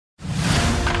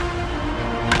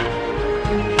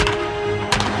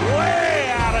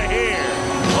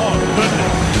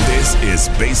is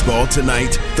Baseball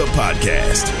Tonight, the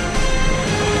podcast.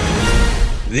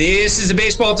 This is the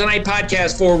Baseball Tonight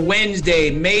podcast for Wednesday,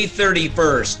 May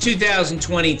 31st,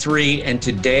 2023, and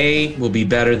today will be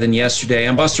better than yesterday.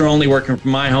 I'm Buster Olney, working from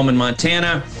my home in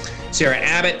Montana. Sarah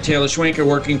Abbott, Taylor Schwenker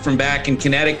working from back in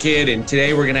Connecticut, and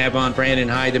today we're going to have on Brandon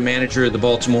Hyde, the manager of the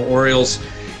Baltimore Orioles.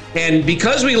 And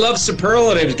because we love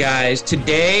superlatives, guys,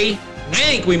 today I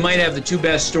think we might have the two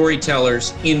best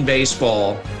storytellers in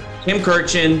baseball. Tim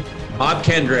Kurkjian, Bob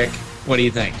Kendrick. What do you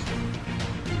think?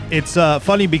 It's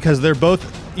funny because they're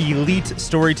both elite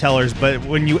storytellers, but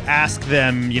when you ask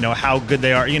them, how good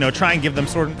they are, try and give them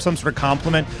some sort of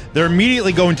compliment, they're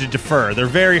immediately going to defer. They're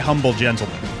very humble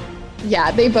gentlemen.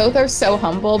 Yeah, they both are so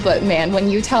humble, but man, when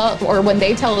they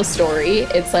tell a story,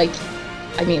 it's like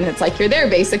you're there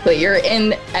basically. You're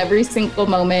in every single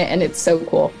moment, and it's so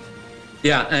cool.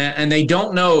 Yeah, and they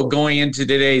don't know going into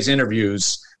today's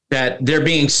interviews that they're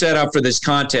being set up for this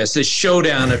contest, this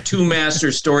showdown of two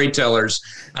master storytellers.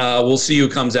 We'll see who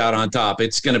comes out on top.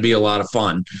 It's going to be a lot of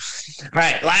fun. All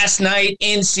right, last night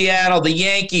in Seattle, the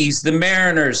Yankees, the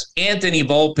Mariners, Anthony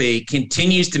Volpe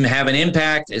continues to have an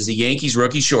impact as the Yankees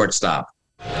rookie shortstop.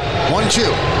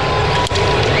 1-2.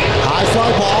 High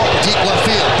fly ball, deep left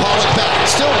field. Pollock back,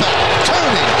 still back,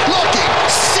 turning, looking,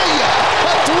 see ya!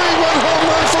 A 3-run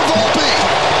home run for Volpe,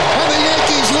 and the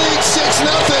Yankees lead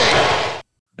 6-0.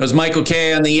 It was Michael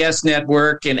Kay on the Yes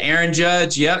Network, and Aaron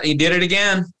Judge, he did it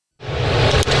again.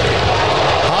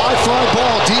 High fly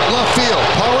ball, deep left field.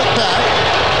 Pollock back.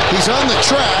 He's on the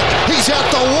track. He's at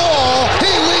the wall. He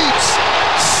leaps.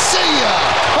 See ya!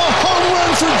 A home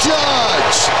run for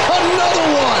Judge. Another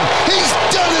one. He's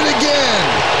done it again.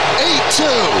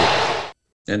 8-2.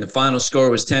 And the final score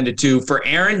was 10-2 for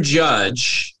Aaron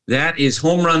Judge. That is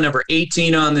home run number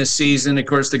 18 on this season. Of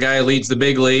course, the guy who leads the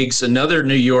big leagues, another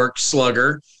New York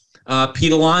slugger,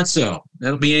 Pete Alonso.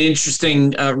 That'll be an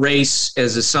interesting race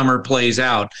as the summer plays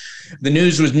out. The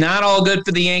news was not all good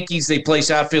for the Yankees. They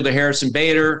placed outfielder Harrison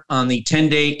Bader on the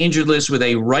 10-day injured list with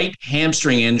a right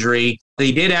hamstring injury.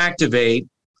 They did activate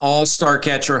all-star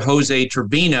catcher Jose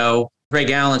Trevino.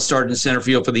 Craig Allen started in center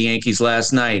field for the Yankees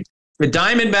last night. The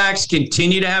Diamondbacks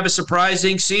continue to have a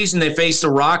surprising season. They faced the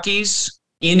Rockies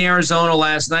in Arizona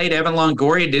last night. Evan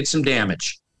Longoria did some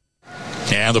damage.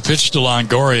 And the pitch to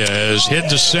Longoria is hit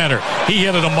to center. He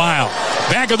hit it a mile.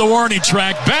 Back of the warning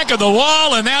track, back of the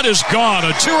wall, and that is gone.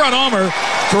 A 2-run homer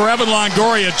for Evan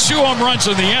Longoria. 2 home runs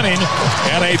in the inning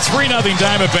and a 3-0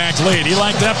 Diamondback lead. He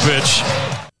liked that pitch.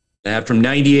 That from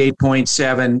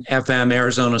 98.7 FM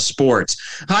Arizona Sports.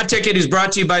 Hot Ticket is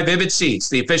brought to you by Vivid Seats,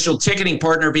 the official ticketing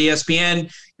partner of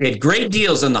ESPN. They had great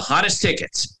deals on the hottest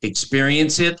tickets.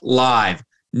 Experience it live.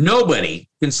 Nobody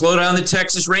can slow down the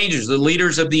Texas Rangers, the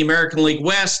leaders of the American League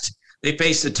West. They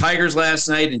faced the Tigers last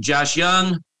night, and Josh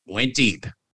Young went deep.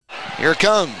 Here it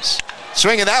comes.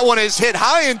 Swinging, that one is hit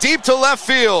high and deep to left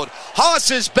field. Haas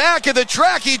is back at the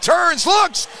track. He turns,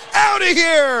 looks, out of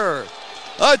here.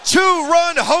 A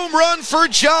 2-run home run for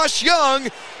Josh Young,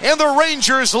 and the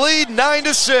Rangers lead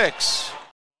 9-6.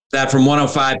 That from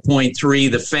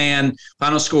 105.3, The Fan.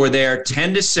 Final score there,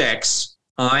 10-6.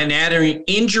 And adding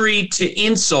injury to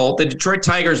insult, the Detroit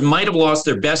Tigers might have lost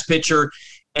their best pitcher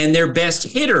and their best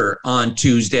hitter on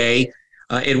Tuesday.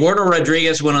 Eduardo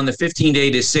Rodriguez went on the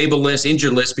 15-day disabled list,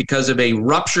 injured list, because of a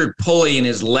ruptured pulley in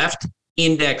his left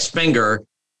index finger.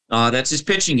 That's his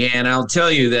pitching hand. I'll tell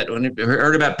you that when I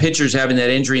heard about pitchers having that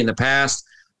injury in the past,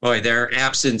 boy, their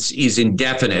absence is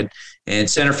indefinite. And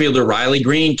center fielder Riley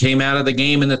Green came out of the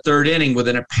game in the third inning with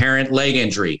an apparent leg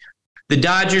injury. The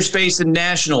Dodgers faced the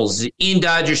Nationals in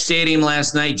Dodger Stadium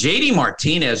last night. JD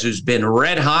Martinez, who's been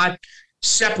red hot,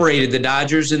 separated the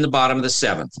Dodgers in the bottom of the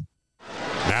 7th.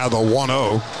 Now the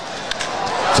 1-0.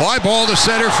 Fly ball to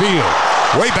center field.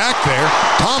 Way back there.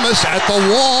 Thomas at the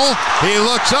wall. He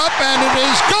looks up and it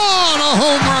is gone. A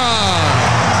home run.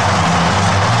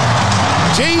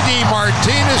 JD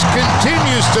Martinez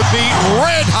continues to be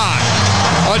red hot.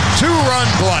 A 2-run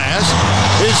blast,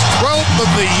 his 12th of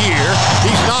the year.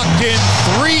 He's knocked in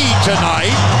 3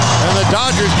 tonight, and the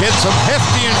Dodgers get some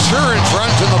hefty insurance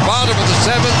runs in the bottom of the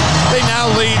 7th. They now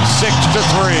lead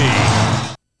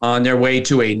 6-3. On their way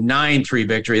to a 9-3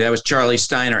 victory. That was Charlie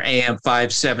Steiner, AM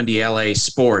 570 LA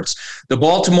Sports. The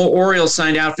Baltimore Orioles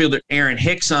signed outfielder Aaron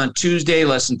Hicks on Tuesday,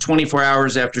 less than 24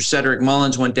 hours after Cedric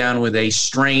Mullins went down with a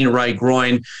strained right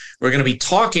groin. We're going to be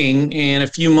talking in a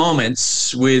few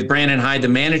moments with Brandon Hyde, the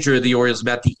manager of the Orioles,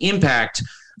 about the impact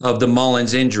of the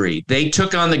Mullins injury. They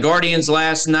took on the Guardians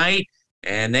last night,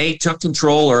 and they took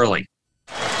control early.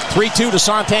 3-2 to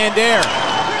Santander.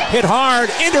 hit hard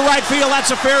into right field.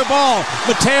 That's a fair ball.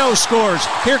 Mateo scores.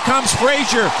 Here comes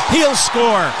Frazier. He'll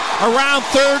score. Around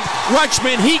third,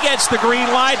 Rutschman, he gets the green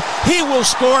light. He will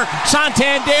score.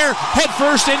 Santander head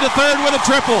first into third with a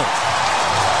triple.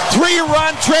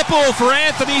 3-run triple for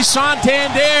Anthony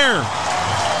Santander.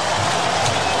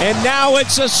 And now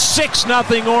it's a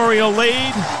 6-0 Oriole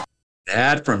lead.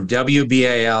 That from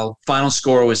WBAL. Final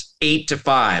score was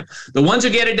 8-5. The Ones Who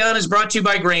Get It Done is brought to you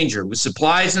by Grainger. With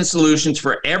supplies and solutions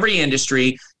for every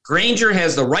industry, Grainger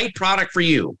has the right product for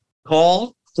you.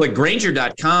 Call, click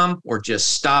Grainger.com, or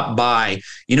just stop by.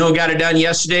 You know who got it done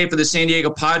yesterday for the San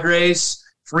Diego Padres?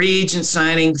 Free agent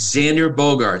signing, Xander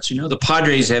Bogaerts. You know, the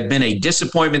Padres have been a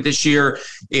disappointment this year.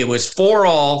 It was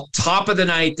 4-all, top of the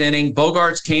ninth inning.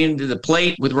 Bogaerts came to the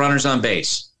plate with runners on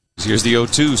base. Here's the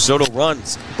 0-2. Soto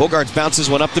runs. Bogaerts bounces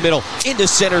one up the middle into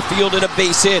center field and a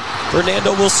base hit.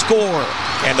 Fernando will score.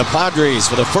 And the Padres,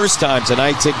 for the first time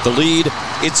tonight, take the lead.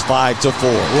 It's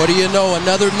 5-4. What do you know?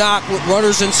 Another knock with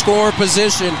runners in score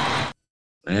position.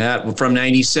 That from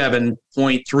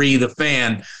 97.3 The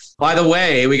Fan. By the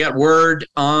way, we got word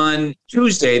on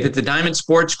Tuesday that the Diamond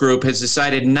Sports Group has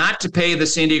decided not to pay the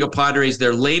San Diego Padres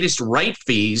their latest right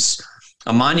fees,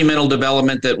 a monumental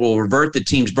development that will revert the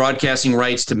team's broadcasting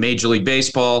rights to Major League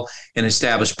Baseball and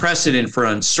establish precedent for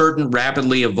uncertain,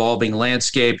 rapidly evolving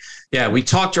landscape. Yeah, we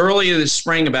talked earlier this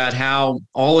spring about how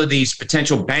all of these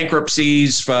potential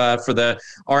bankruptcies for the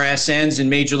RSNs in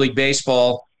Major League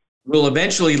Baseball will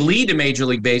eventually lead to Major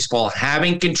League Baseball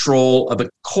having control of a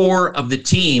core of the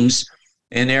teams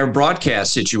and their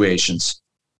broadcast situations.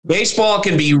 Baseball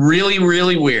can be really,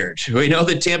 really weird. We know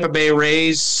the Tampa Bay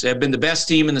Rays have been the best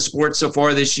team in the sport so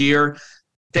far this year.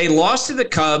 They lost to the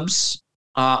Cubs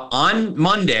on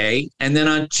Monday, and then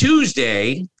on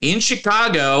Tuesday in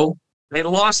Chicago, they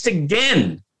lost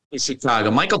again in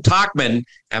Chicago. Michael Tauchman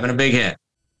having a big hit.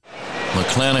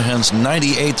 McClanahan's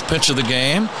 98th pitch of the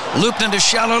game. Looped into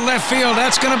shallow left field.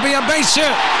 That's going to be a base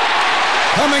hit.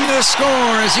 Coming to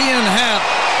score is Ian Happ.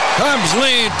 Cubs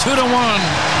lead 2-1.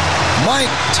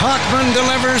 Mike Tauchman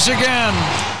delivers again.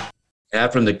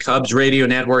 That from the Cubs radio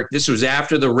network. This was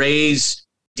after the Rays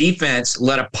defense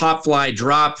let a pop fly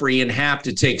drop for Ian Happ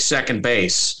to take second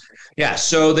base. Yeah,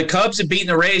 so the Cubs have beaten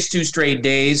the Rays 2 straight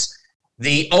days.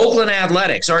 The Oakland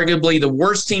Athletics, arguably the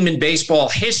worst team in baseball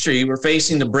history, were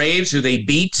facing the Braves, who they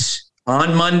beat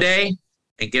on Monday.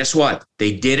 And guess what?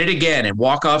 They did it again in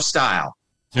walk-off style.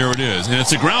 Here it is, and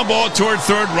it's a ground ball toward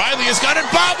third. Riley has got it,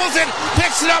 bobbles it,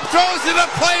 picks it up, throws it to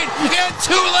the plate, and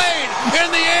too late,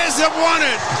 and the A's have won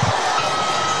it.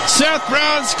 Seth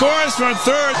Brown scores from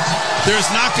third. There's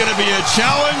not going to be a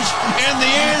challenge, and the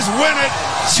A's win it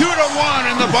 2-1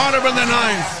 in the bottom of the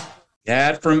ninth.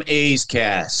 That from A's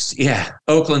Cast. Yeah,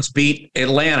 Oakland's beat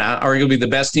Atlanta, arguably the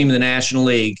best team in the National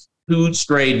League, 2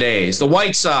 straight days. The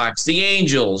White Sox, the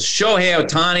Angels, Shohei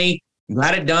Ohtani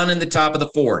got it done in the top of the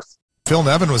 4th. Phil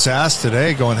Nevin was asked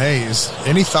today, going, hey, is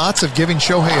any thoughts of giving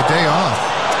Shohei a day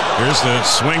off? Here's the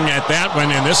swing at that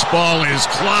one, and this ball is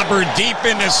clobbered deep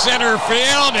into center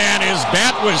field, and his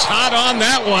bat was hot on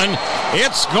that one.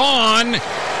 It's gone.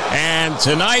 And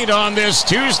tonight on this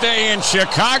Tuesday in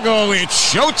Chicago,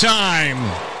 it's showtime.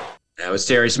 That was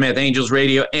Terry Smith, Angels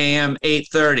Radio, AM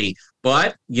 830.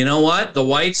 But you know what? The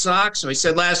White Sox, I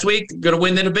said last week, going to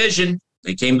win the division.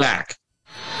 They came back.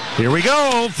 Here we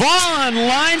go. Vaughn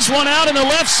lines one out in the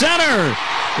left center.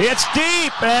 It's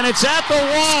deep, and it's at the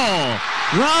wall.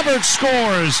 Roberts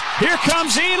scores. Here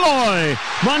comes Eloy.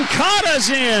 Moncada's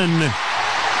in.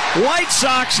 White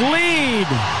Sox lead.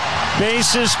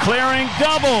 Bases clearing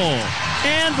double.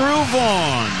 Andrew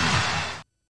Vaughn.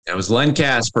 That was Len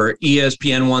Casper,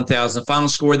 ESPN 1000. Final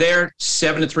score there,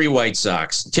 7-3 White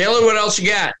Sox. Taylor, what else you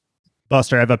got?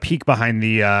 Buster, I have a peek behind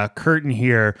the curtain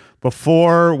here.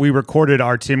 Before we recorded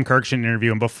our Tim Kirkshin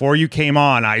interview and before you came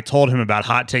on, I told him about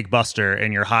Hot Take Buster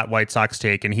and your hot White Sox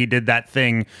take, and he did that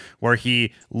thing where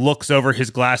he looks over his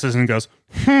glasses and goes,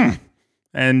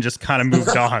 and just kind of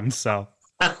moved on, so...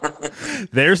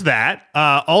 There's that.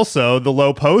 Also, the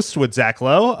Low Post with Zach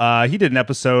Lowe. He did an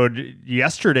episode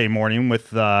yesterday morning with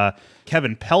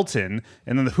Kevin Pelton.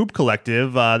 And then the Hoop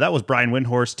Collective, that was Brian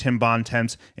Windhorst, Tim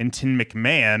Bontemps, and Tim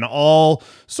McMahon, all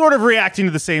sort of reacting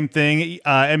to the same thing.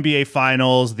 NBA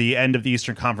Finals, the end of the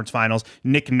Eastern Conference Finals.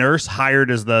 Nick Nurse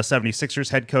hired as the 76ers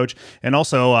head coach. And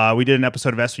also, we did an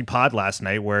episode of SV Pod last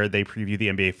night where they preview the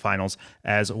NBA Finals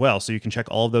as well. So you can check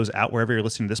all of those out wherever you're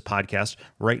listening to this podcast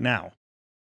right now.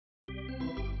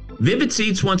 Vivid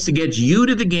Seats wants to get you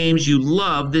to the games you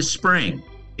love this spring.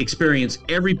 Experience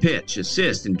every pitch,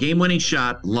 assist, and game-winning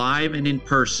shot live and in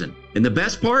person. And the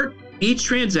best part? Each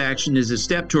transaction is a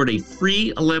step toward a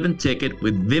free 11th ticket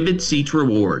with Vivid Seats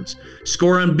rewards.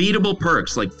 Score unbeatable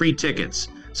perks like free tickets,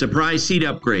 surprise seat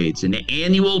upgrades, and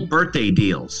annual birthday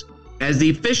deals. As the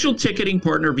official ticketing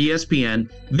partner of ESPN,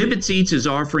 Vivid Seats is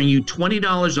offering you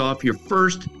 $20 off your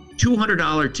first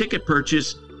 $200 ticket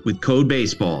purchase with code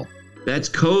BASEBALL. That's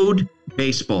code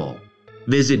BASEBALL.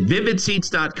 Visit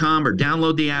vividseats.com or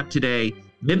download the app today.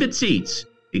 Vivid Seats.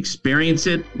 Experience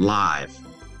it live.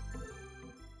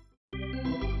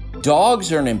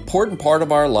 Dogs are an important part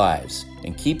of our lives,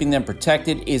 and keeping them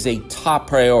protected is a top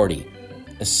priority,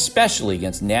 especially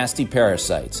against nasty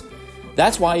parasites.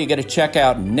 That's why you got to check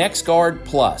out NexGard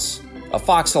Plus,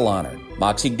 Afoxolaner,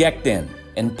 Moxidectin,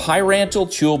 and Pyrantel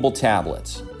chewable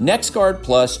tablets. NexGard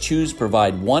Plus chews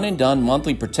provide one-and-done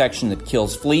monthly protection that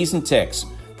kills fleas and ticks,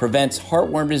 prevents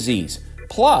heartworm disease,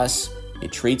 plus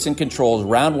it treats and controls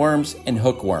roundworms and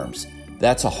hookworms.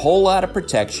 That's a whole lot of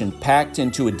protection packed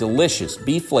into a delicious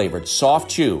beef-flavored soft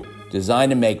chew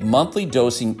designed to make monthly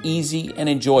dosing easy and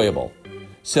enjoyable.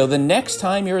 So the next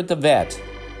time you're at the vet,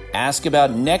 ask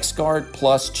about NexGard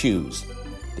Plus chews.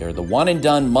 They're the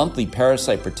one-and-done monthly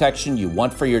parasite protection you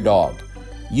want for your dog.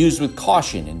 Used with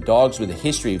caution in dogs with a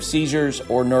history of seizures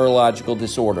or neurological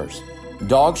disorders.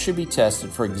 Dogs should be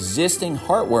tested for existing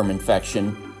heartworm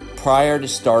infection prior to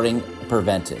starting a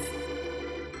preventive.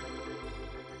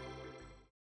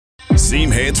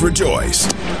 Seamheads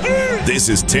rejoice. This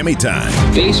is Timmy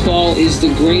Time. Baseball is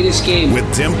the greatest game.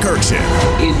 With Tim Kirkshin.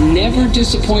 It never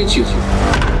disappoints you.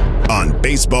 On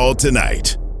Baseball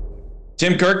Tonight.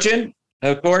 Tim Kirkshin,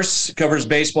 of course, covers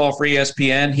baseball for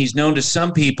ESPN. He's known to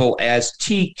some people as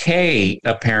TK,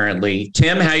 apparently.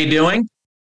 Tim, how you doing?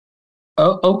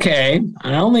 Oh, okay.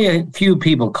 Only a few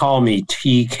people call me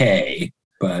TK,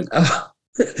 but...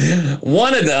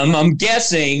 One of them, I'm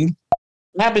guessing,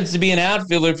 happens to be an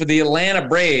outfielder for the Atlanta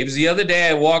Braves. The other day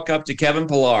I walk up to Kevin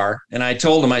Pillar and I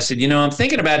told him, I said, I'm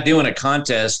thinking about doing a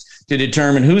contest to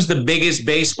determine who's the biggest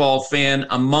baseball fan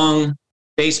among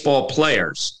baseball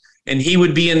players. And he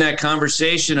would be in that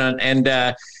conversation. And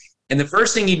the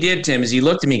first thing he did, Tim, is he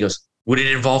looked at me and goes, would it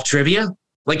involve trivia?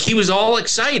 Like he was all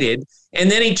excited.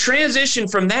 And then he transitioned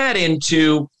from that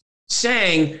into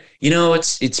saying,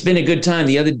 it's been a good time.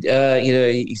 The other,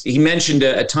 he mentioned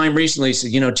a time recently, he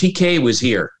said, TK was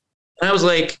here. And I was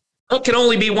like, it can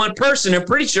only be one person. I'm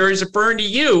pretty sure he's referring to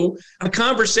you, a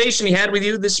conversation he had with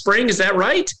you this spring. Is that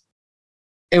right?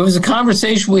 It was a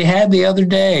conversation we had the other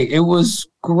day. It was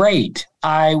great.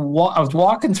 I was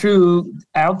walking through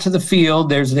out to the field.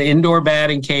 There's the indoor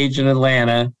batting cage in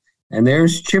Atlanta, and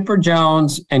there's Chipper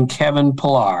Jones and Kevin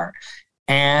Pillar.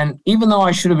 And even though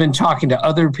I should have been talking to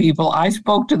other people, I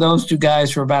spoke to those two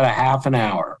guys for about a half an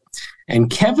hour. And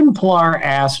Kevin Pillar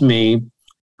asked me,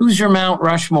 who's your Mount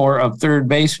Rushmore of third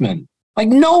baseman? Like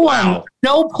no one,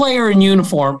 no player in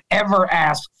uniform ever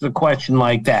asks a question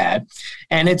like that.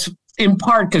 And it's in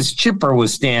part because Chipper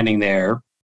was standing there.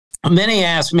 And then he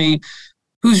asked me,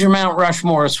 who's your Mount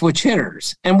Rushmore of switch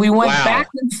hitters? And we went back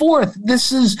and forth.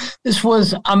 This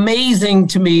was amazing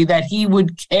to me that he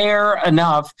would care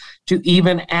enough to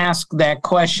even ask that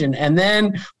question. And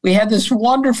then we had this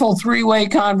wonderful three-way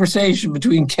conversation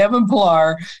between Kevin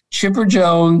Pillar, Chipper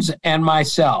Jones, and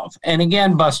myself. And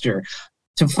again, Buster,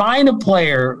 to find a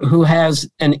player who has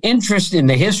an interest in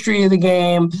the history of the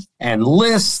game and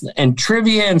lists and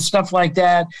trivia and stuff like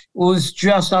that was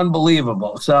just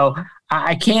unbelievable. So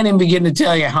I can't even begin to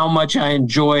tell you how much I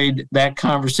enjoyed that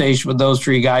conversation with those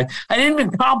three guys. I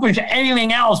didn't accomplish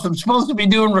anything else. I'm supposed to be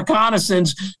doing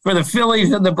reconnaissance for the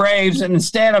Phillies and the Braves, and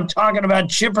instead I'm talking about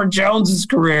Chipper Jones's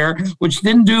career, which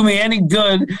didn't do me any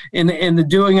good in the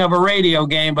doing of a radio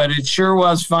game, but it sure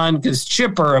was fun because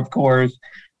Chipper, of course,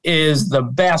 is the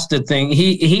best at thing.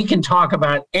 He can talk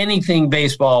about anything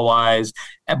baseball wise,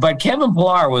 but Kevin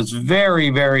Pillar was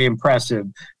very, very impressive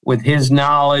with his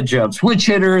knowledge of switch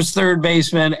hitters, third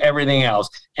baseman, everything else,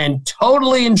 and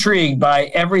totally intrigued by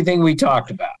everything we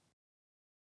talked about.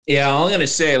 Yeah, I'm going to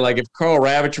say, like, if Carl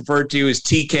Ravitch referred to you as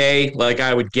TK, like,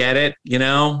 I would get it,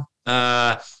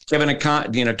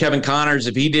 Kevin Connors,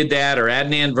 if he did that, or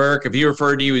Adnan Virk, if he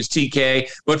referred to you as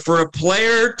TK. But for a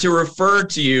player to refer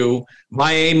to you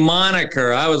by a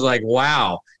moniker, I was like,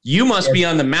 wow, you must be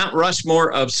on the Mount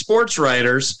Rushmore of sports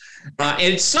writers.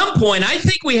 At some point, I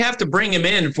think we have to bring him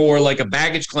in for like a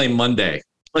Baggage Claim Monday.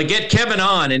 Like get Kevin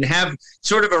on and have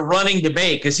sort of a running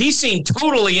debate because he seemed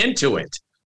totally into it.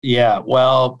 Yeah,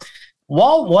 well,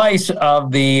 Walt Weiss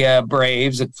of the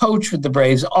Braves, a coach with the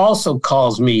Braves, also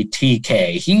calls me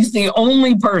TK. He's the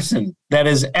only person that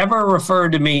has ever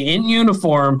referred to me in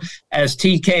uniform as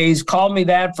TK. He's called me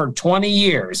that for 20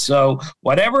 years. So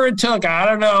whatever it took, I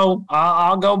don't know.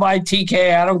 I'll go by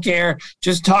TK. I don't care.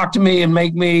 Just talk to me and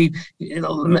make me,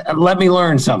 let me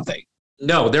learn something.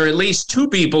 No, there are at least two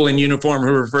people in uniform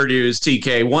who refer to you as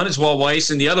TK. One is Walt Weiss,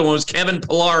 and the other one was Kevin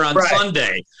Pillar on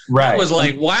Sunday. Right. It was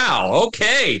like, wow,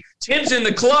 okay. Tim's in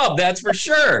the club, that's for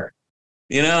sure.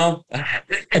 That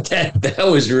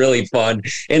was really fun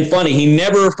and funny. He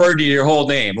never referred to your whole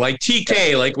name, like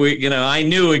TK, like I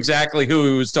knew exactly who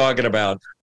he was talking about.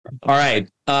 All right.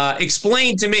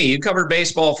 Explain to me, you covered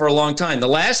baseball for a long time. The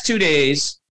last 2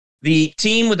 days, the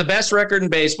team with the best record in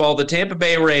baseball, the Tampa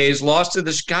Bay Rays, lost to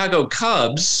the Chicago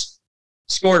Cubs,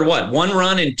 scored one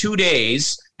run in 2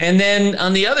 days. And then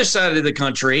on the other side of the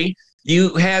country,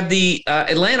 you had the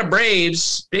Atlanta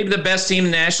Braves, maybe the best team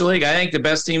in the National League. I think the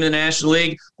best team in the National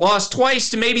League, lost twice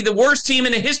to maybe the worst team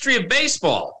in the history of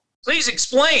baseball. Please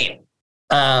explain.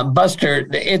 Buster,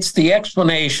 it's the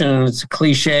explanation. It's a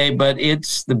cliche, but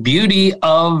it's the beauty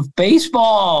of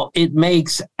baseball. It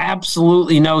makes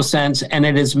absolutely no sense, and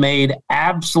it has made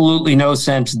absolutely no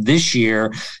sense this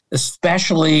year,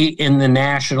 especially in the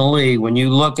National League. When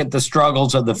you look at the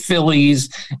struggles of the Phillies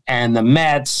and the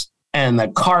Mets and the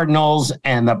Cardinals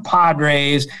and the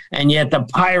Padres, and yet the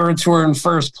Pirates were in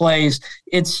first place.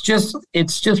 It's just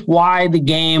why the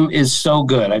game is so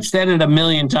good. I've said it a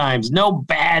million times. No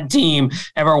bad team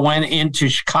ever went into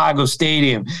Chicago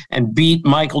Stadium and beat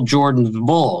Michael Jordan's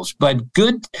Bulls, but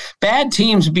bad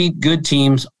teams beat good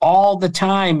teams all the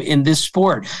time in this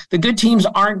sport. The good teams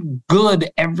aren't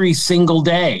good every single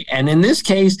day. And in this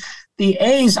case, the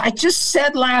A's, I just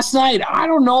said last night, I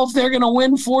don't know if they're going to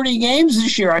win 40 games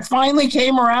this year. I finally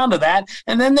came around to that,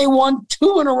 and then they won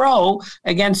 2 in a row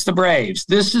against the Braves.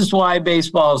 This is why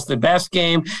baseball is the best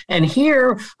game. And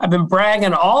here, I've been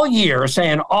bragging all year,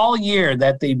 saying all year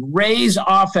that the Rays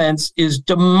offense is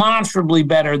demonstrably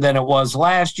better than it was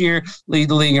last year. Lead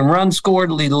the league in runs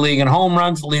scored, lead the league in home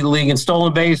runs, lead the league in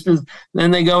stolen bases.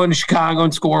 Then they go into Chicago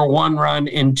and score 1 run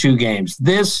in 2 games.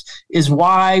 This is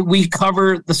why we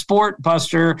cover the sport,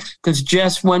 Buster, because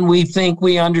just when we think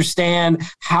we understand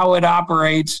how it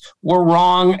operates, we're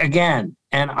wrong again.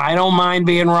 And I don't mind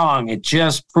being wrong. It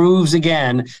just proves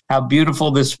again how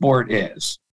beautiful this sport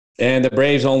is. And the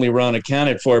Braves' only run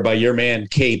accounted for by your man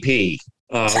KP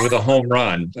with a home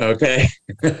run. Okay.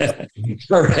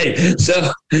 All right. So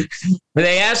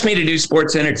they asked me to do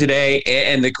SportsCenter today,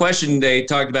 and the question they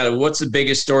talked about, what's the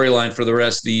biggest storyline for the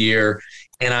rest of the year?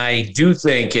 And I do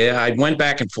think, I went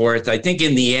back and forth. I think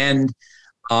in the end,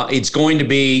 it's going to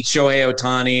be Shohei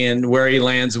Ohtani and where he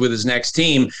lands with his next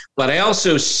team. But I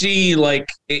also see, like,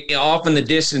 off in the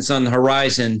distance on the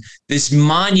horizon, this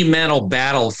monumental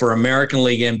battle for American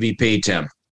League MVP, Tim.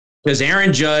 Because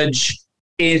Aaron Judge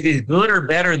is as good or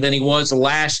better than he was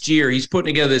last year. He's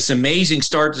putting together this amazing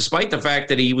start, despite the fact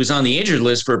that he was on the injured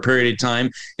list for a period of time.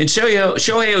 And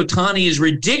Shohei Ohtani is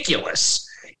ridiculous.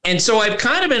 And so I've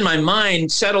kind of in my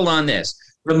mind settled on this.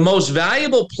 The most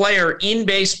valuable player in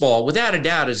baseball, without a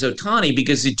doubt, is Ohtani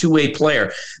because he's a two-way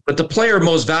player. But the player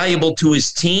most valuable to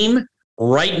his team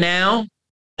right now,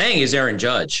 I think, is Aaron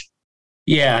Judge.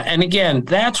 Yeah, and again,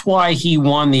 that's why he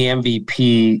won the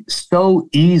MVP so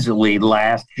easily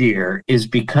last year, is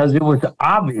because it was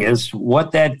obvious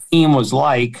what that team was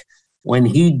like when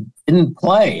he didn't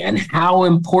play and how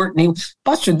important he was.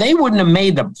 Buster, they wouldn't have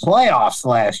made the playoffs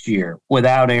last year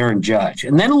without Aaron Judge.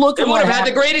 And then look at what had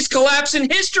the greatest collapse in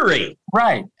history.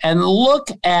 Right. And look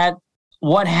at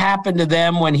what happened to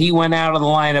them when he went out of the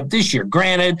lineup this year.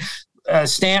 Granted,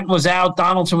 Stanton was out,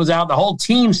 Donaldson was out, the whole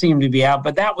team seemed to be out,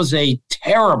 but that was a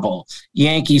terrible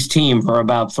Yankees team for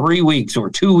about 3 weeks or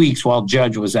 2 weeks while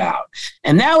Judge was out.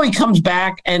 And now he comes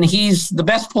back and he's the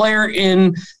best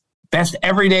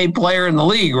everyday player in the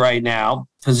league right now,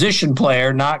 position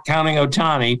player, not counting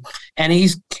Ohtani, and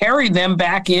he's carried them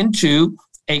back into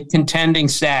a contending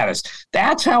status.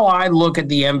 That's how I look at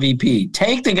the MVP.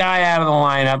 Take the guy out of the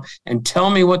lineup and tell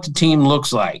me what the team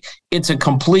looks like. It's a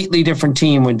completely different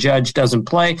team when Judge doesn't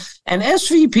play. And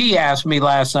SVP asked me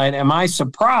last night, am I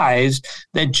surprised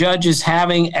that Judge is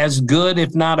having as good,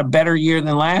 if not a better year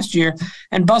than last year?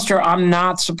 And Buster, I'm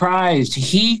not surprised.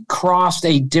 He crossed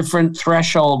a different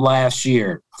threshold last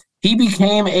year. He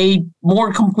became a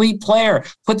more complete player,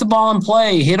 put the ball in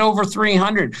play, hit over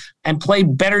 300, and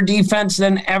played better defense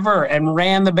than ever and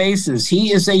ran the bases.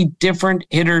 He is a different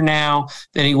hitter now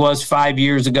than he was 5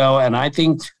 years ago. And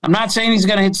I'm not saying he's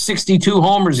going to hit 62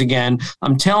 homers again.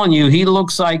 I'm telling you, he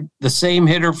looks like the same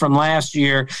hitter from last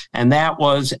year. And that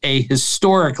was a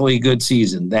historically good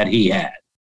season that he had.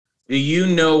 Do you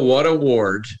know what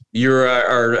award you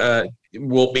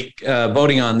will be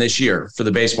voting on this year for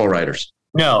the baseball writers?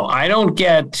 No, I don't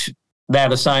get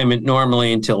that assignment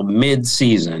normally until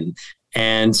mid-season.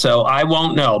 And so I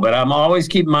won't know, but I'm always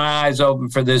keeping my eyes open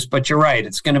for this. But you're right.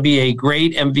 It's going to be a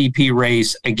great MVP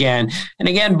race again. And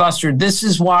again, Buster, this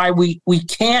is why we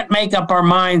can't make up our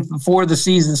minds before the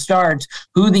season starts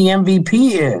who the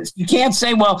MVP is. You can't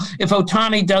say, well, if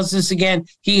Ohtani does this again,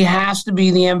 he has to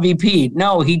be the MVP.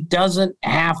 No, he doesn't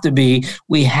have to be.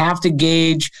 We have to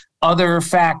gauge other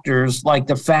factors, like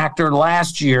the factor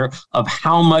last year of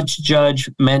how much Judge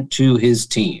meant to his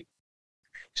team.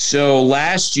 So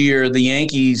last year, the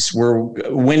Yankees were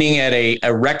winning at a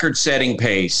record-setting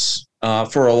pace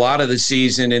for a lot of the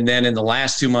season. And then in the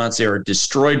last 2 months, they were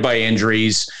destroyed by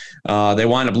injuries. They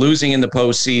wound up losing in the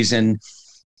postseason.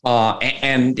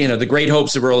 And the great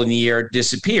hopes of early in the year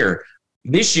disappear.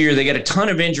 This year, they get a ton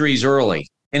of injuries early.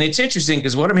 And it's interesting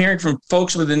because what I'm hearing from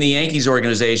folks within the Yankees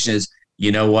organization is,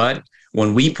 you know what?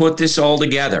 When we put this all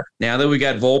together, now that we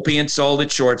got Volpe installed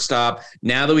at shortstop,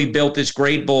 now that we built this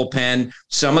great bullpen,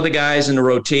 some of the guys in the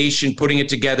rotation putting it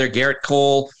together, Garrett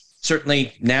Cole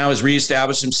certainly now has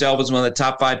reestablished himself as one of the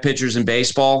top 5 pitchers in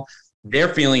baseball. Their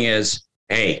feeling is,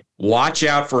 hey, watch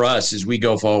out for us as we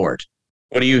go forward.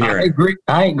 What are you hearing?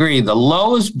 I agree. The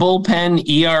lowest bullpen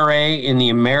ERA in the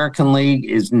American League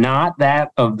is not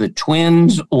that of the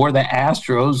Twins or the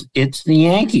Astros. It's the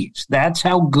Yankees. That's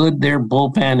how good their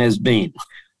bullpen has been.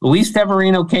 Luis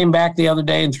Severino came back the other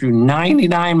day and threw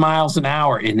 99 miles an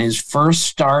hour in his first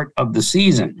start of the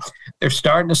season. They're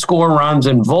starting to score runs,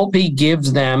 and Volpe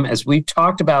gives them, as we've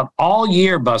talked about all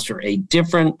year, Buster, a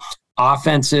different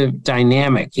offensive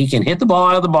dynamic. He can hit the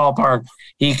ball out of the ballpark.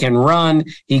 He can run.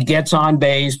 He gets on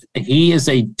base. He is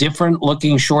a different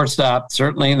looking shortstop,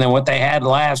 certainly, than what they had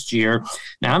last year.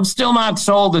 Now, I'm still not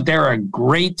sold that they're a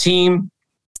great team,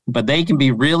 but they can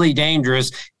be really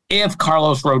dangerous if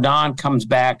Carlos Rodon comes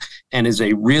back and is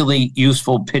a really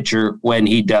useful pitcher when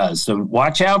he does. So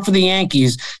watch out for the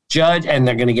Yankees, Judge, and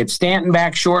they're going to get Stanton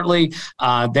back shortly.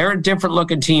 They're a different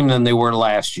looking team than they were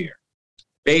last year.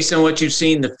 Based on what you've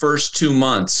seen the first 2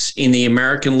 months in the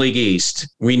American League East,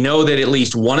 we know that at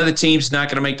least one of the teams is not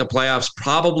going to make the playoffs.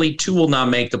 Probably 2 will not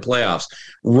make the playoffs.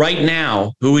 Right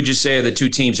now, who would you say are the 2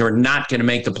 teams who are not going to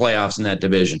make the playoffs in that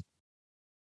division?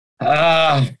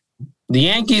 The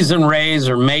Yankees and Rays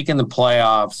are making the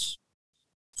playoffs.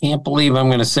 Can't believe I'm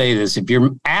going to say this. If you're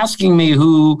asking me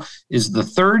who is the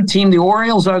third team, the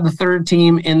Orioles are the third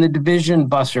team in the division,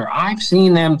 Buster. I've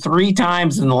seen them 3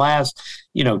 times in the last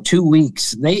 2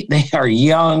 weeks. They are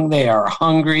young, they are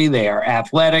hungry, they are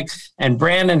athletic. And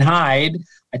Brandon Hyde,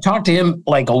 I talked to him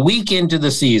like a week into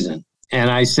the season,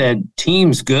 and I said,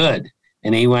 team's good.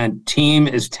 And he went, team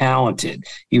is talented.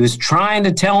 He was trying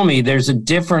to tell me there's a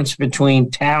difference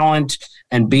between talent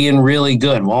and being really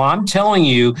good. Well, I'm telling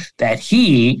you that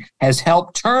he has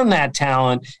helped turn that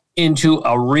talent into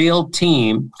a real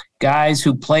team. Guys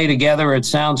who play together, it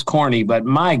sounds corny, but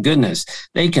my goodness,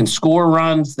 they can score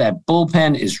runs. That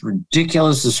bullpen is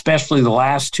ridiculous, especially the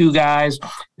last 2 guys.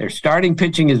 Their starting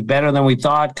pitching is better than we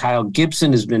thought. Kyle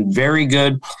Gibson has been very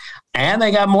good, and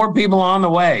they got more people on the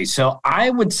way. So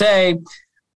I would say,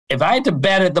 if I had to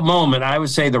bet at the moment, I would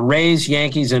say the Rays,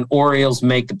 Yankees, and Orioles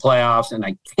make the playoffs, and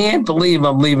I can't believe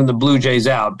I'm leaving the Blue Jays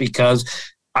out because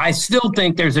I still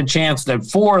think there's a chance that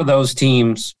 4 of those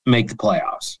teams make the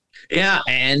playoffs. Yeah,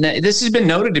 and this has been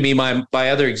noted to me by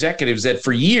other executives that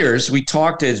for years we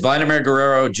talked as Vladimir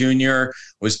Guerrero Jr.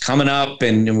 was coming up,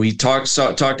 and we talked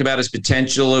about his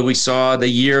potential. We saw the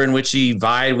year in which he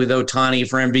vied with Ohtani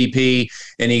for MVP,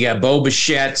 and he got Bo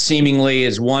Bichette seemingly,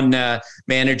 as one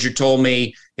manager told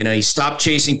me. He stopped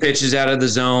chasing pitches out of the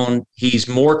zone. He's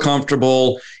more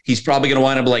comfortable. He's probably going to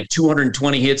wind up like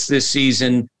 220 hits this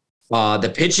season.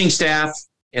 The pitching staff,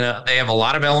 they have a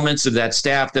lot of elements of that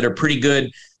staff that are pretty good.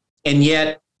 And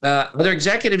yet other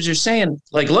executives are saying,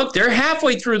 look, they're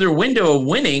halfway through their window of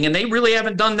winning, and they really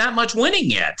haven't done that much winning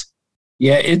yet.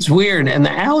 Yeah, it's weird. And the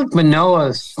Alek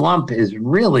Manoah slump is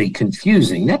really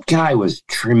confusing. That guy was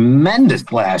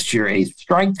tremendous last year, a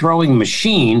strike-throwing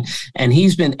machine, and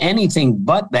he's been anything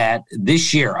but that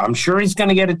this year. I'm sure he's going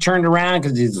to get it turned around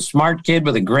because he's a smart kid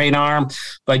with a great arm.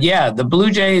 But, yeah, the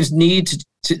Blue Jays need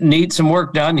need some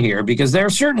work done here, because there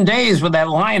are certain days with that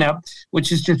lineup,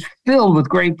 which is just filled with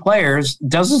great players,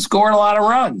 doesn't score a lot of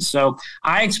runs. So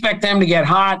I expect them to get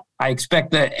hot. I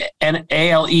expect the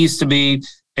AL East to be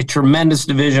a tremendous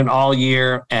division all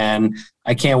year, and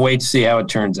I can't wait to see how it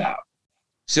turns out.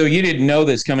 So you didn't know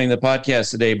this coming to the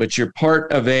podcast today, but you're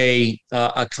part of a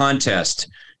contest.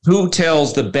 Who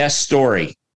tells the best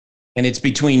story? And it's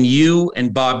between you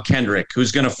and Bob Kendrick,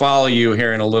 who's going to follow you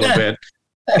here in a little bit.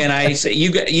 And I say,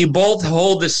 you both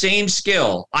hold the same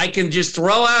skill. I can just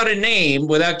throw out a name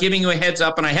without giving you a heads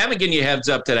up, and I haven't given you a heads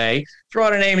up today. Throw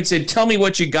out a name and say, tell me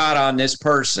what you got on this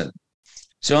person.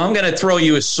 So I'm going to throw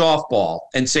you a softball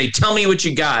and say, tell me what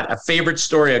you got, a favorite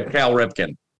story of Cal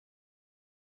Ripken.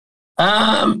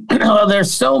 Well,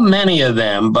 there's so many of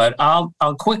them, but I'll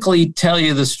quickly tell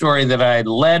you the story that I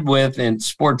led with in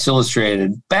Sports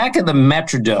Illustrated. Back at the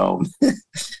Metrodome,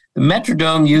 the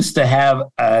Metrodome used to have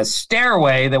a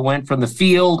stairway that went from the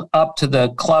field up to the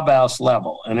clubhouse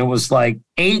level. And it was like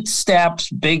 8 steps,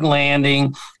 big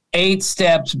landing, 8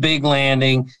 steps, big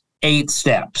landing, 8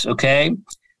 steps, okay?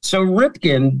 So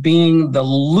Ripken, being the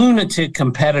lunatic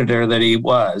competitor that he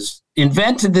was,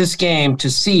 invented this game to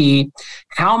see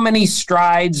how many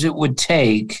strides it would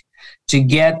take to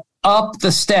get up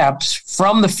the steps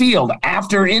from the field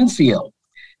after infield.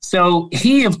 So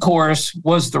he, of course,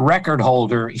 was the record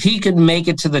holder. He could make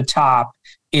it to the top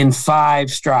in 5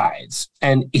 strides.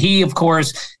 And he, of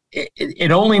course,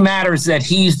 it only matters that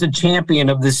he's the champion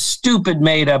of this stupid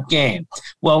made-up game.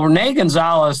 Well, Rene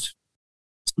Gonzalez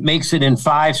makes it in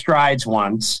 5 strides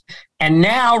once. And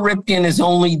now Ripken is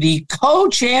only the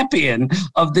co-champion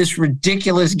of this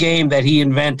ridiculous game that he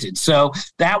invented. So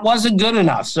that wasn't good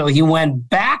enough. So he went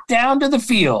back down to the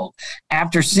field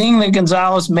after seeing that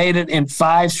Gonzalez made it in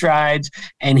 5 strides,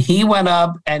 and he went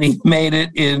up and he made it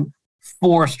in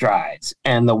 4 strides.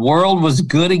 And the world was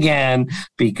good again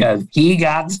because he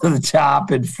got to the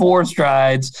top in 4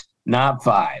 strides, not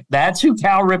 5. That's who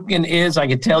Cal Ripken is. I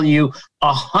could tell you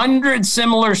 100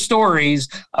 similar stories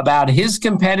about his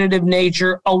competitive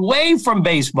nature away from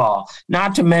baseball,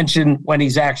 not to mention when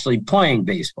he's actually playing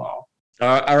baseball.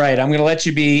 All right. I'm going to let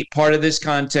you be part of this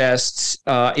contest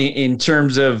in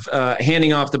terms of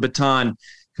handing off the baton.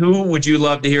 Who would you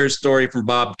love to hear a story from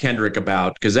Bob Kendrick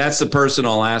about? Because that's the person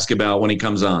I'll ask about when he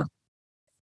comes on.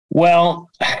 Well,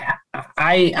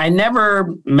 I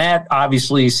never met,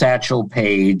 obviously, Satchel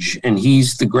Paige, and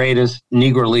he's the greatest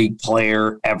Negro League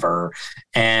player ever.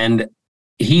 And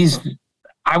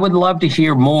I would love to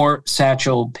hear more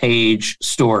Satchel Paige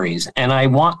stories. And I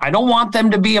don't want them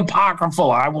to be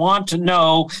apocryphal. I want to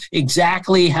know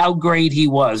exactly how great he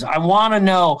was. I want to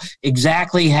know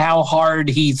exactly how hard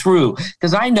he threw,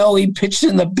 because I know he pitched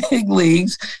in the big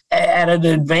leagues at an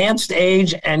advanced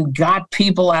age and got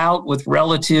people out with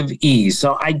relative ease.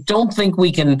 So I don't think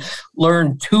we can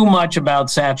learn too much about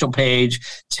Satchel Paige.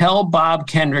 Tell Bob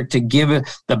Kendrick to give it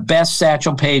the best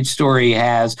Satchel Paige story he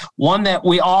has, one that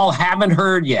we all haven't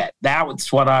heard yet.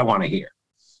 That's what I want to hear.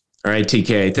 All right,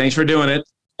 TK, thanks for doing it.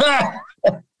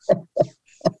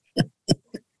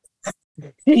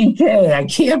 TK, I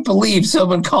can't believe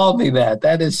someone called me that.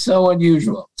 That is so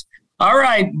unusual. All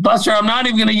right, Buster, I'm not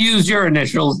even going to use your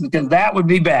initials because that would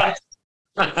be bad.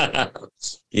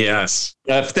 Yes.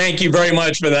 Thank you very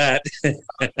much for that.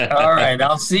 All right,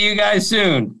 I'll see you guys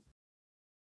soon.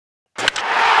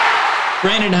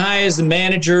 Brandon High is the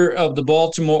manager of the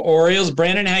Baltimore Orioles.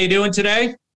 Brandon, how you doing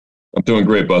today? I'm doing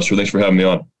great, Buster. Thanks for having me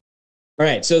on. All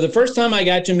right. So the first time I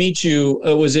got to meet you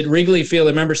was at Wrigley Field. I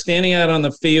remember standing out on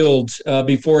the field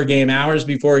before a game, hours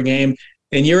before a game,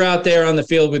 and you're out there on the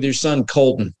field with your son,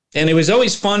 Colton. And it was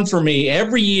always fun for me.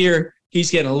 Every year,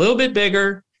 he's getting a little bit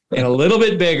bigger and a little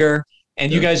bit bigger,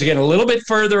 and you guys are getting a little bit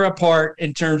further apart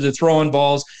in terms of throwing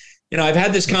balls. You know, I've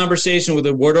had this conversation with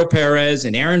Eduardo Perez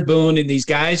and Aaron Boone and these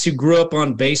guys who grew up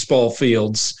on baseball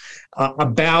fields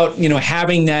about,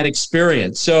 having that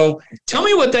experience. So tell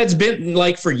me what that's been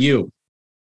like for you.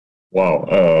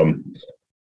 Wow.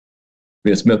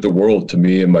 It's meant the world to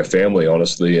me and my family,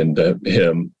 honestly, and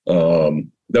him.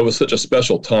 That was such a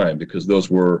special time because those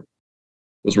were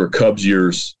Cubs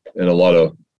years and a lot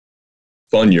of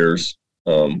fun years,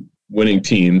 winning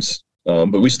teams.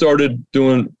 But we started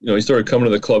doing, he started coming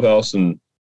to the clubhouse and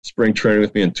spring training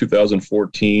with me in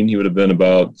 2014. He would have been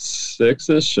about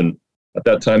 6-ish. And at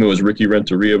that time, it was Ricky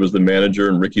Renteria was the manager,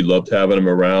 and Ricky loved having him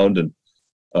around. And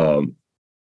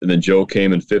then Joe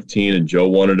came in 15, and Joe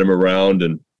wanted him around.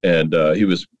 And he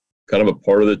was kind of a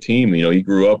part of the team. He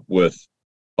grew up with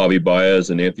Bobby Baez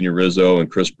and Anthony Rizzo and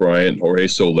Chris Bryant and Jorge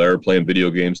Soler playing video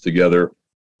games together.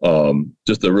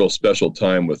 Just a real special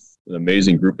time with an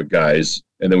amazing group of guys.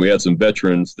 And then we had some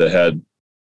veterans that had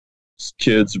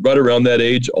kids right around that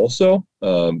age also.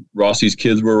 Rossi's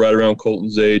kids were right around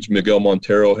Colton's age. Miguel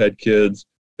Montero had kids.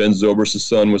 Ben Zobrist's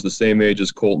son was the same age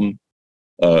as Colton.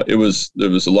 There was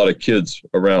a lot of kids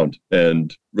around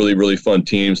and really, really fun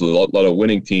teams, a lot of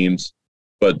winning teams,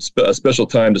 but a special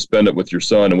time to spend it with your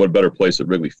son, and what better place at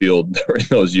Wrigley Field during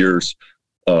those years.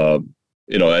 I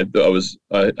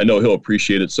know he'll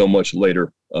appreciate it so much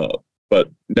later, but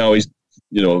now he's,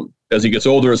 as he gets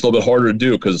older, it's a little bit harder to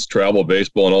do because it's travel,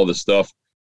 baseball, and all this stuff.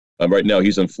 Right now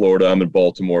he's in Florida, I'm in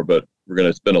Baltimore, but we're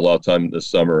going to spend a lot of time this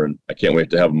summer, and I can't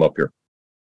wait to have him up here.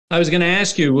 I was going to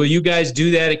ask you, will you guys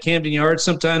do that at Camden Yards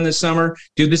sometime this summer?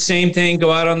 Do the same thing, go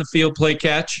out on the field, play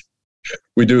catch?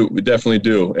 We do. We definitely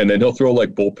do. And then he'll throw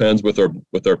like bullpens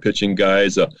with our pitching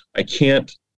guys. I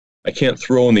can't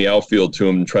throw in the outfield to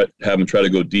him and have him try to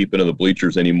go deep into the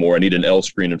bleachers anymore. I need an L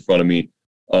screen in front of me.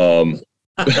 That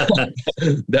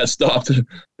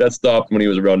stopped when he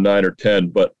was around 9 or 10,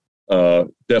 but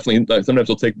definitely sometimes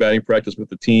he'll take batting practice with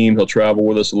the team. He'll travel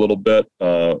with us a little bit.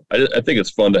 I think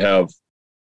it's fun to have.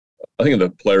 I think the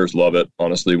players love it,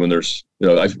 honestly, when there's,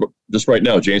 just right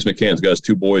now, James McCann's got his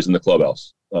 2 boys in the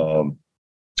clubhouse,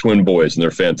 twin boys, and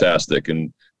they're fantastic.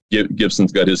 And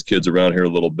Gibson's got his kids around here a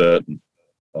little bit.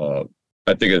 I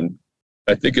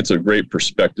think it's a great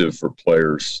perspective for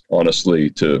players, honestly,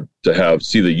 to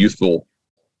see the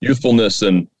youthfulness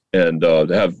and to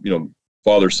have,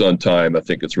 father-son time. I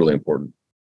think it's really important.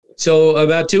 So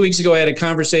about 2 weeks ago, I had a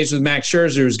conversation with Max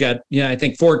Scherzer, who's got, I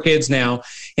think 4 kids now,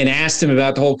 and asked him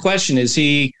about the whole question. Is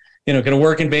he, going to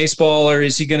work in baseball, or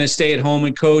is he going to stay at home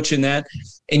and coach and that?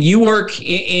 And you work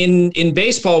in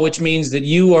baseball, which means that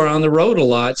you are on the road a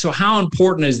lot. So how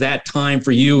important is that time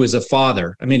for you as a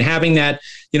father? I mean, having that,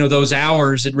 those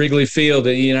hours at Wrigley Field,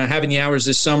 having the hours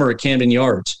this summer at Camden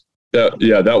Yards. That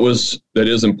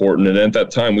is important. And at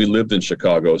that time we lived in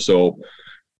Chicago. So,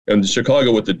 and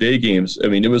Chicago with the day games, I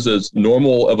mean, it was as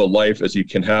normal of a life as you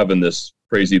can have in this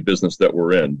crazy business that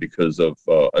we're in, because of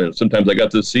sometimes I got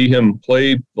to see him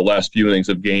play the last few innings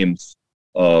of games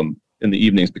in the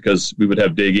evenings, because we would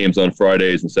have day games on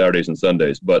Fridays and Saturdays and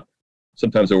Sundays. But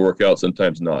sometimes it would work out,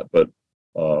 sometimes not. But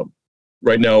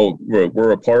right now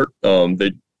we're apart.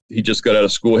 He just got out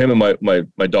of school. Him and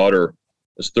my daughter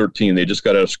is 13. They just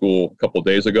got out of school a couple of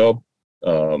days ago.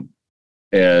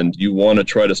 And you want to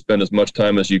try to spend as much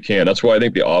time as you can. That's why I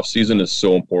think the off season is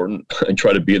so important, and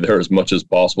try to be there as much as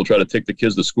possible. Try to take the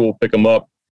kids to school, pick them up,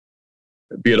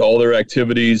 be at all their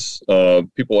activities.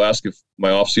 People ask if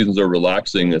my off seasons are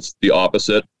relaxing. It's the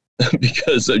opposite,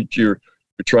 because you're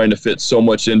trying to fit so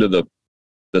much into the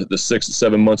 6 to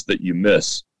 7 months that you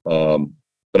miss.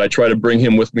 But I try to bring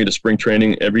him with me to spring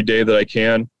training every day that I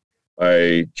can.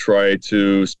 I try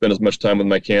to spend as much time with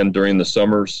him as I can during the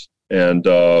summers, and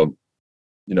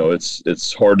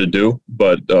it's hard to do,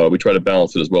 but we try to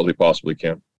balance it as well as we possibly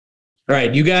can. All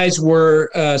right. You guys were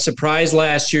surprised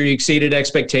last year. You exceeded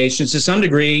expectations. To some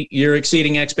degree, you're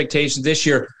exceeding expectations this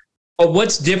year. But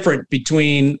what's different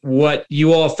between what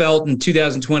you all felt in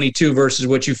 2022 versus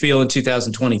what you feel in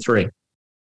 2023?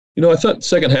 I thought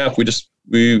second half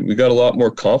we got a lot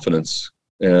more confidence,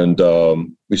 and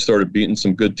we started beating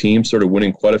some good teams, started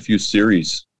winning quite a few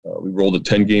series. We rolled a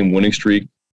 10-game winning streak.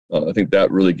 I think that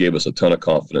really gave us a ton of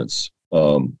confidence.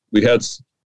 We had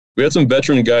some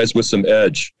veteran guys with some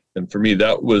edge, and for me,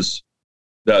 that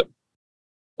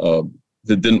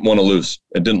didn't want to lose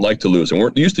and didn't like to lose and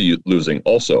weren't used to losing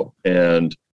also.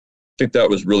 And I think that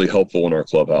was really helpful in our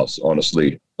clubhouse,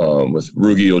 honestly, with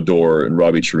Rugi Odor and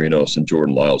Robbie Chirinos and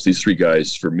Jordan Lyles. These 3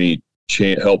 guys, for me,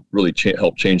 helped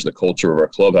change the culture of our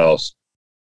clubhouse.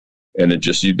 And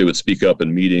they would speak up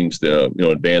in meetings,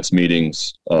 advanced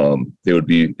meetings. They would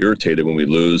be irritated when we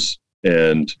lose.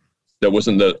 And that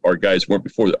wasn't that our guys weren't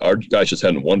before. Our guys just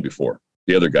hadn't won before.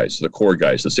 The other guys, the core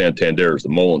guys, the Santanders, the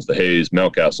Mullins, the Hayes,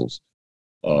 Mountcastles.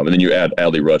 And then you add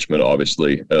Adley Rutschman,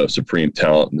 obviously, a supreme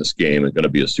talent in this game and going to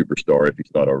be a superstar if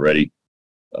he's not already.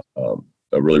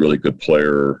 A really, really good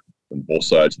player on both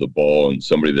sides of the ball, and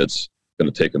somebody that's going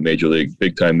to take a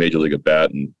big-time major league at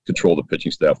bat and control the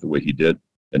pitching staff the way he did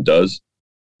and does.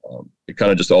 It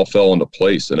kind of just all fell into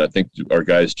place, and I think our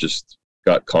guys just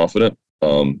got confident.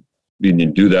 You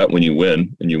do that when you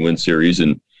win, and you win series,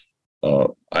 and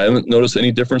I haven't noticed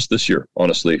any difference this year,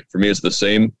 honestly. For me, it's the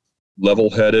same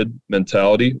level-headed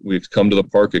mentality. We've come to the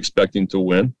park expecting to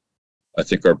win. I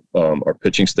think our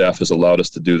pitching staff has allowed us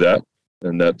to do that,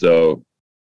 and that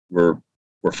we're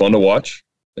fun to watch,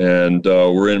 and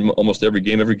we're in almost every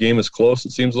game. Every game is close,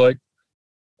 it seems like.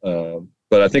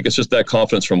 But I think it's just that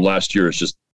confidence from last year is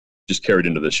just carried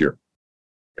into this year.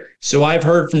 So I've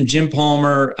heard from Jim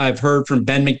Palmer. I've heard from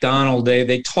Ben McDonald.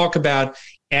 They talk about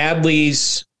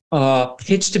Adley's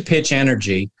pitch-to-pitch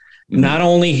energy, not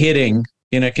only hitting,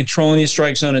 controlling the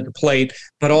strike zone at the plate,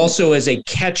 but also as a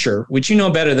catcher, which you know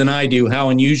better than I do how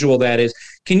unusual that is.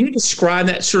 Can you describe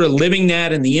that, sort of living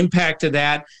that and the impact of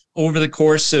that over the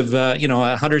course of,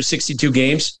 162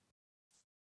 games?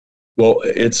 Well,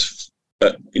 it's,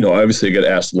 obviously I get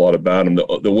asked a lot about him.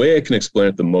 The way I can explain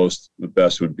it the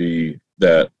best would be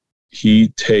that he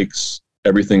takes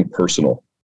everything personal.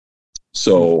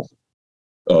 So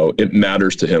it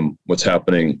matters to him what's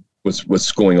happening,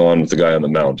 what's going on with the guy on the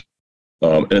mound.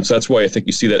 And that's why I think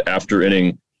you see that after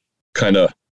inning kind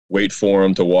of wait for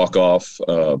him to walk off.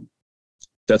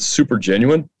 That's super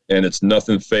genuine, and it's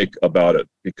nothing fake about it,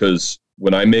 because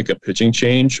when I make a pitching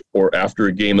change or after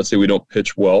a game, let's say we don't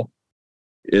pitch well,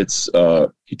 it's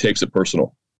he takes it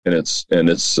personal, and it's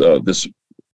this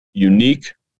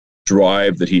unique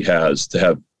drive that he has to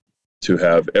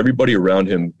have everybody around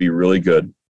him be really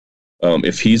good.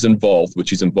 If he's involved,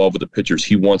 which he's involved with the pitchers,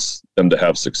 he wants them to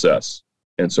have success.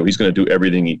 And so he's going to do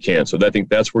everything he can. So I think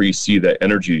that's where you see that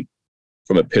energy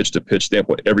from a pitch to pitch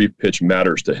standpoint. Every pitch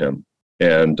matters to him.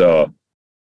 And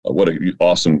what a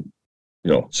awesome,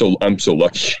 so I'm so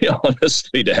lucky,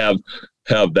 honestly, to have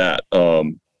that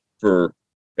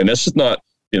and that's just not,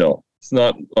 it's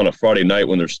not on a Friday night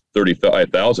when there's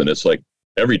 35,000. It's like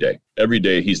every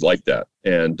day he's like that.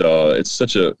 And it's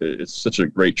such a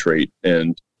great trait.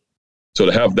 And so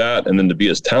to have that, and then to be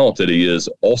as talented he is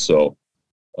also,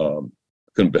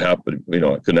 couldn't happen. I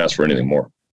couldn't ask for anything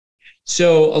more.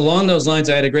 So along those lines,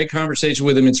 I had a great conversation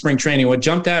with him in spring training. What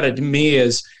jumped out at me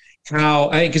is how,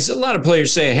 because a lot of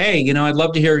players say, hey, I'd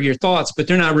love to hear your thoughts, but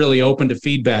they're not really open to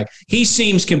feedback. He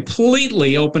seems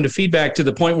completely open to feedback, to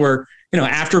the point where,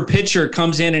 after a pitcher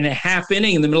comes in a half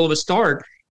inning in the middle of a start,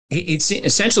 he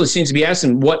essentially seems to be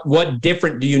asking, what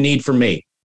different do you need from me?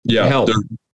 Yeah. To help?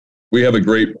 We have a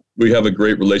great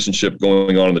relationship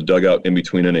going on in the dugout in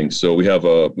between innings. So we have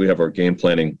our game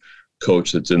planning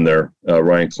coach that's in there,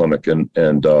 Ryan Klemick,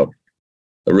 and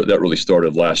that really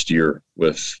started last year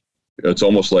with, it's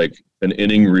almost like an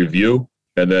inning review,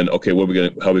 and then, okay, how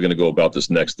are we gonna go about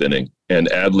this next inning? And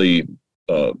Adley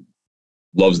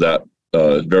loves that,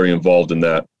 very involved in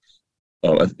that.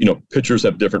 Pitchers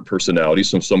have different personalities.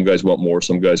 Some guys want more,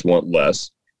 some guys want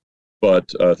less.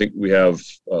 But I think we have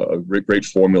a great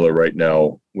formula right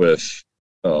now with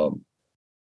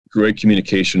great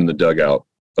communication in the dugout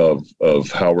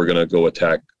of how we're going to go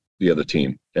attack the other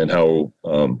team, and how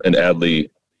and Adley,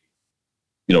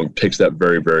 takes that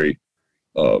very, very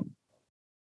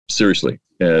seriously.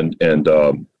 And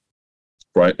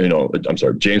Brian,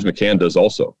 James McCann does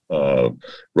also.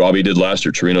 Robbie did last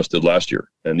year. Chirinos did last year.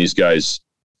 And these guys,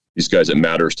 it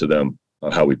matters to them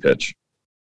how we pitch.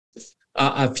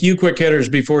 A few quick hitters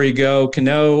before you go.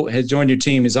 Cano has joined your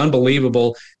team. Is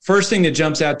unbelievable. First thing that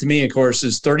jumps out to me, of course,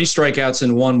 is 30 strikeouts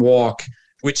and 1 walk,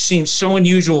 which seems so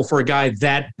unusual for a guy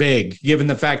that big, given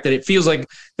the fact that it feels like,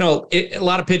 a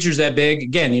lot of pitchers that big,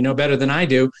 again, better than I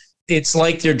do, it's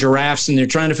like they're giraffes and they're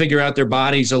trying to figure out their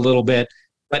bodies a little bit.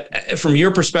 But from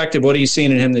your perspective, what are you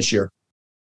seeing in him this year?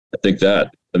 I think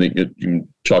you can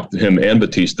chalk him and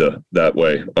Batista that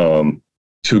way.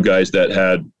 Two guys that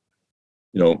had,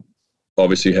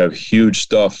 obviously have huge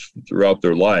stuff throughout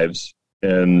their lives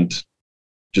and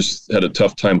just had a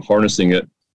tough time harnessing it.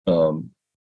 And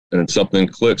then something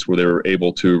clicks where they were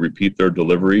able to repeat their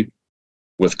delivery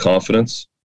with confidence,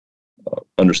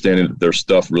 understanding that their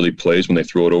stuff really plays when they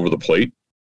throw it over the plate,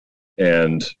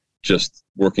 and just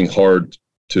working hard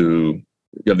to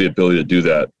have the ability to do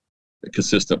that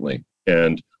consistently.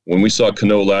 And when we saw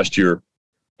Cano last year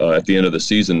at the end of the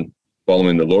season,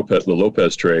 following the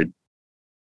Lopez trade,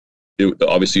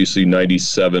 obviously you see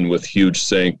 97 with huge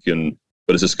sink,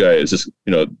 but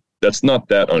that's not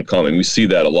that uncommon. We see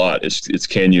that a lot. It's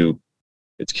can you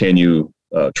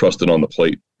trust it on the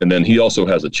plate? And then he also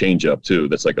has a changeup too.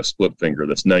 That's like a split finger.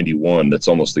 That's 91. That's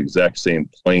almost the exact same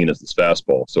plane as this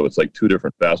fastball. So it's like two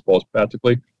different fastballs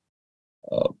practically.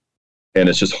 And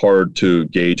it's just hard to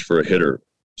gauge for a hitter.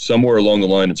 Somewhere along the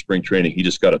line in spring training, he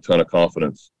just got a ton of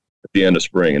confidence at the end of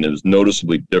spring, and it was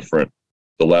noticeably different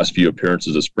the last few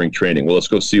appearances of spring training. Well, let's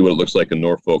go see what it looks like in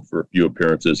Norfolk for a few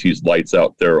appearances. He's lights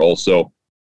out there also.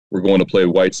 We're going to play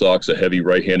White Sox, a heavy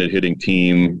right-handed hitting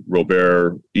team.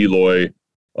 Robert, Eloy,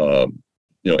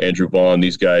 Andrew Vaughn,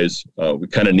 these guys. We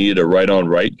kind of needed a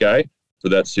right-on-right guy for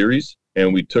that series,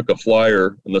 and we took a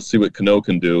flyer, and let's see what Cano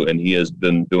can do, and he has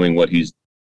been doing what he's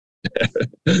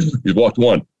walked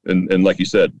one, and like you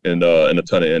said, in a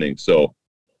ton of innings. So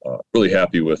really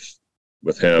happy with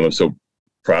him. I'm so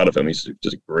proud of him. He's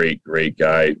just a great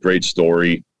guy, great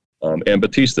story. And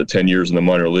Batista, 10 years in the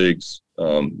minor leagues,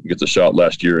 gets a shot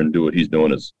last year and do what he's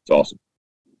doing is awesome.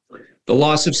 the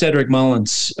loss of Cedric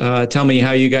Mullins. Tell me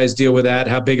how you guys deal with that.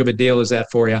 How big of a deal is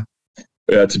that for you?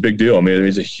 Yeah, it's a big deal. I mean,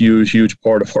 he's a huge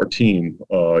part of our team.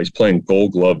 He's playing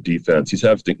Gold Glove defense. He's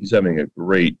having a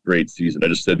great season. I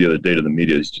just said the other day to the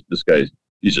media,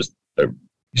 he's just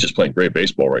playing great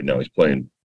baseball right now. He's playing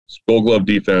Gold Glove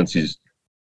defense. He's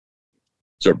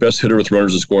our best hitter with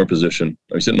runners in scoring position.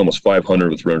 He's hitting almost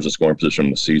 500 with runners in scoring position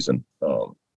in the season.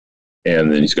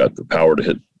 And then he's got the power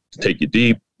to take you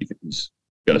deep. He's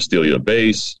going to steal you a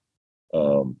base.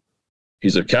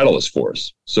 He's a catalyst for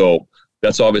us. So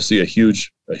that's obviously a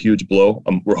huge blow.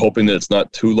 We're hoping that it's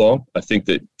not too long. I think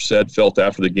that Ced felt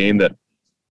after the game that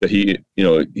he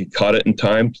caught it in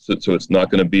time, so it's not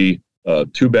going to be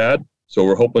too bad. So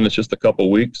we're hoping it's just a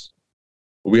couple weeks.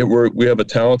 We have a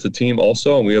talented team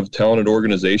also, and we have a talented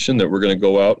organization that we're going to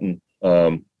go out and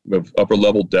we have upper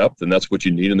level depth, and that's what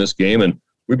you need in this game. And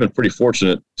we've been pretty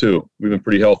fortunate too. We've been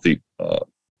pretty healthy.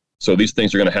 So these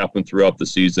things are going to happen throughout the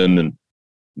season, and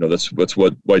that's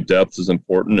why depth is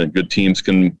important, and good teams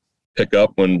can pick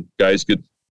up when guys get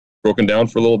broken down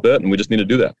for a little bit, and we just need to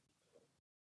do that.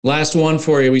 Last one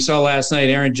for you. We saw last night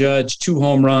Aaron Judge, 2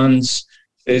 home runs.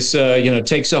 This,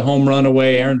 takes a home run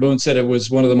away. Aaron Boone said it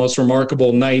was one of the most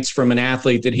remarkable nights from an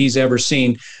athlete that he's ever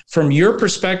seen. From your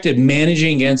perspective,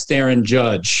 managing against Aaron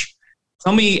Judge,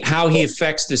 tell me how he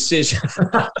affects decision.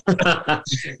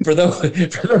 For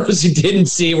those who didn't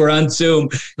see, we're on Zoom,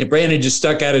 and Brandon just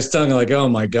stuck out his tongue like, oh,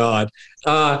 my God.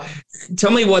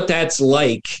 Tell me what that's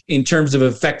like in terms of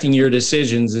affecting your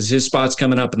decisions as his spot's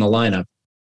coming up in the lineup.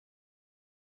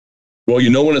 Well,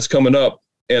 when it's coming up,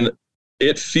 and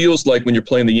it feels like when you're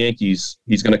playing the Yankees,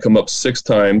 he's going to come up 6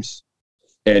 times,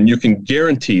 and you can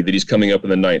guarantee that he's coming up in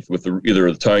the 9th with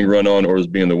either the tying run on or as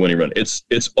being the winning run. It's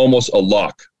almost a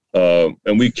lock.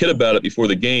 And we kid about it before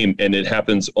the game, and it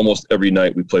happens almost every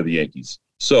night we play the Yankees.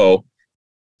 So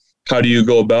how do you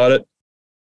go about it?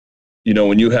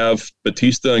 When you have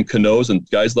Batista and Canoes and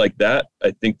guys like that, I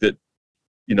think that,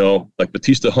 like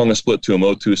Batista hung a split to him,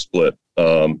 0-2 split.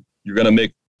 You're going to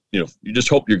make, you just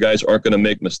hope your guys aren't going to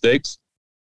make mistakes.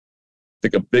 I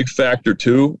think a big factor,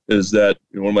 too, is that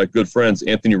one of my good friends,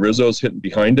 Anthony Rizzo, is hitting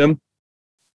behind him.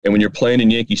 And when you're playing in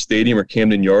Yankee Stadium or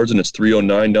Camden Yards and it's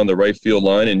 309 down the right field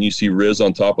line and you see Riz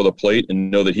on top of the plate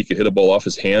and know that he could hit a ball off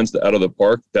his hands out of the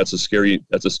park, that's a scary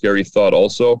thought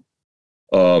also.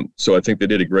 So I think they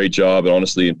did a great job,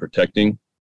 honestly, in protecting.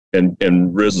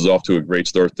 And Riz is off to a great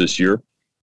start this year.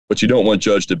 But you don't want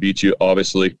Judge to beat you,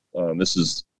 obviously. This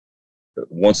is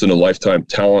once-in-a-lifetime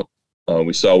talent.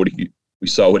 We saw what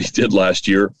he did last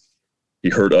year. He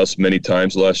hurt us many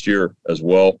times last year as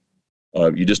well.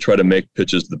 You just try to make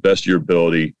pitches to the best of your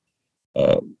ability.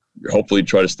 Hopefully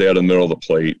try to stay out of the middle of the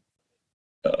plate.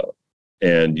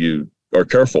 And you are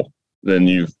careful.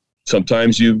 Then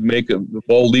sometimes you make the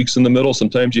ball leaks in the middle.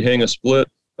 Sometimes you hang a split.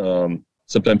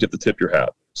 Sometimes you have to tip your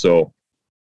hat. So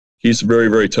he's very,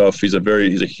 very tough. He's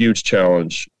a huge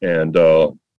challenge. And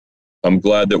I'm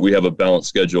glad that we have a balanced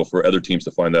schedule for other teams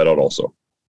to find that out also.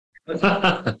 All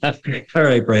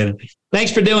right, Brandon.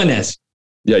 Thanks for doing this.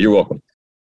 Yeah, you're welcome.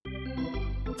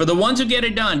 For the ones who get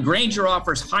it done, Grainger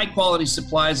offers high-quality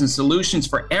supplies and solutions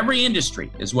for every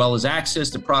industry, as well as access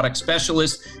to product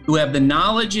specialists who have the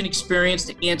knowledge and experience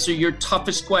to answer your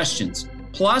toughest questions.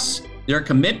 Plus, their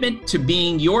commitment to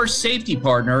being your safety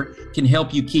partner can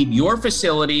help you keep your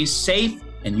facilities safe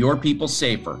and your people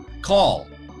safer. Call,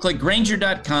 click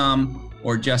Grainger.com,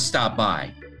 or just stop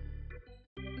by.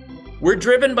 We're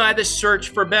driven by the search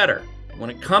for better. When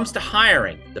it comes to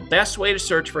hiring, the best way to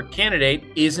search for a candidate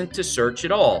isn't to search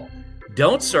at all.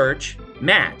 Don't search,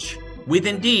 match with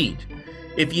Indeed.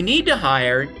 If you need to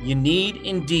hire, you need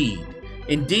Indeed.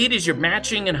 Indeed is your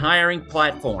matching and hiring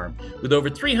platform with over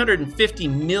 350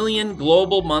 million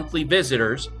global monthly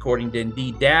visitors, according to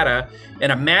Indeed data,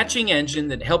 and a matching engine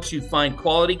that helps you find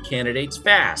quality candidates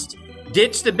fast.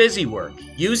 Ditch the busy work.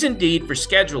 Use Indeed for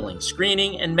scheduling,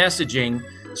 screening, and messaging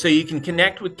so you can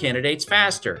connect with candidates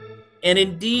faster. And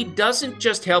Indeed doesn't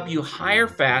just help you hire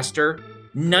faster.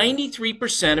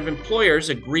 93% of employers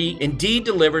agree Indeed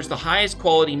delivers the highest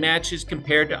quality matches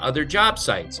compared to other job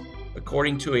sites,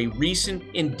 according to a recent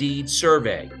Indeed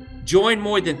survey. Join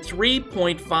more than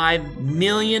 3.5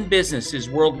 million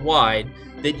businesses worldwide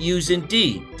that use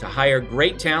Indeed to hire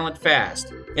great talent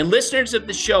fast. And listeners of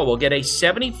the show will get a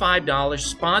 $75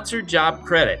 sponsored job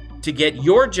credit to get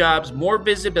your jobs more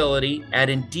visibility at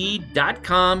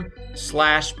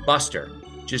Indeed.com/Buster.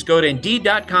 Just go to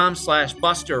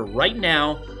Indeed.com/Buster right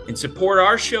now and support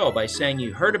our show by saying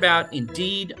you heard about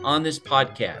Indeed on this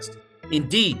podcast.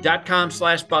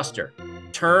 Indeed.com/Buster.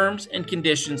 Terms and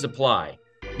conditions apply.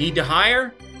 Need to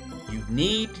hire? You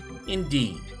need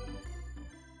Indeed.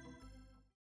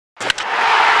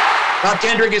 Bob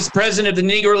Kendrick is president of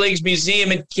the Negro Leagues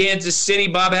Museum in Kansas City.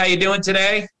 Bob, how you doing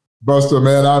today? Buster,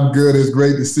 man, I'm good. It's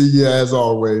great to see you as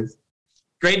always.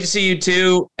 Great to see you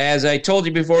too. As I told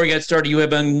you before we got started, you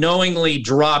have unknowingly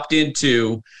dropped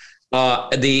into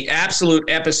the absolute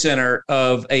epicenter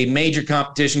of a major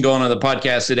competition going on the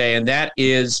podcast today, and that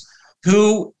is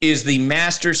who is the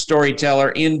master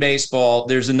storyteller in baseball.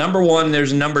 There's a number one,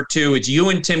 there's a number two. It's you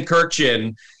and Tim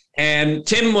Kirchin. And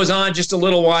Tim was on just a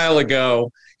little while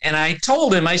ago, and I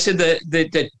told him, I said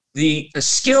that the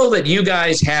skill that you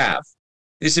guys have,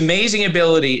 this amazing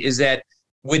ability, is that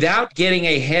without getting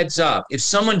a heads up, if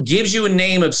someone gives you a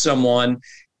name of someone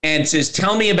and says,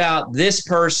 tell me about this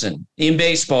person in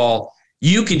baseball,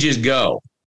 you can just go.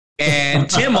 And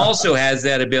Tim also has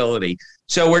that ability.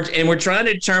 So we're trying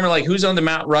to determine like who's on the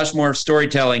Mount Rushmore of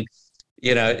storytelling.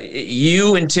 You know,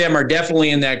 you and Tim are definitely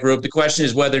in that group. The question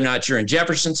is whether or not you're in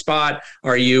Jefferson's spot.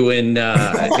 Are you in,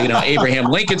 Abraham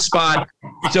Lincoln's spot?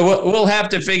 So we'll have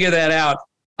to figure that out.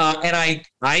 And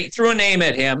I threw a name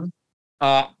at him.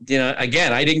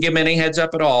 Again, I didn't give him any heads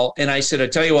up at all. And I said, I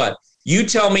tell you what, you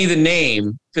tell me the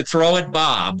name to throw at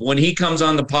Bob when he comes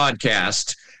on the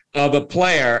podcast of a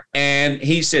player. And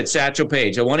he said, Satchel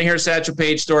Paige. I want to hear a Satchel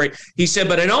Paige story. He said,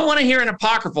 but I don't want to hear an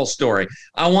apocryphal story.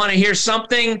 I want to hear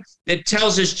something that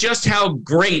tells us just how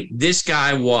great this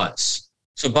guy was.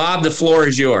 So, Bob, the floor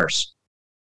is yours.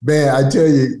 Man, I tell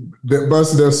you,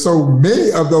 Buster, there's so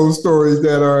many of those stories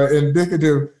that are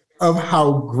indicative of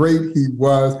how great he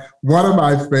was. One of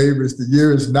my favorites, the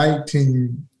year is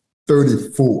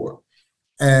 1934.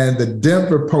 And the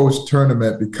Denver Post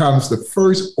tournament becomes the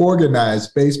first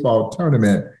organized baseball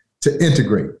tournament to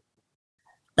integrate.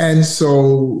 And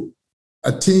so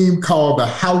a team called the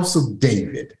House of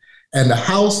David, and the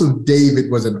House of David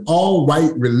was an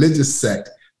all-white religious sect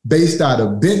based out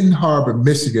of Benton Harbor,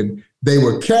 Michigan. They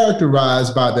were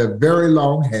characterized by their very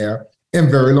long hair and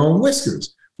very long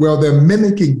whiskers. Well, they're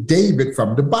mimicking David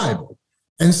from the Bible.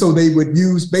 And so they would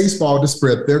use baseball to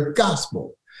spread their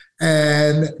gospel.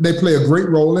 And they play a great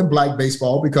role in black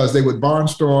baseball because they would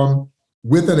barnstorm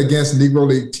with and against Negro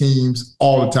League teams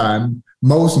all the time,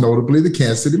 most notably the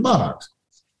Kansas City Monarchs.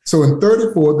 So in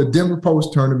 34, the Denver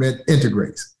Post tournament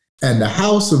integrates. And the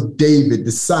House of David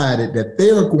decided that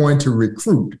they are going to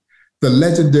recruit the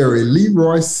legendary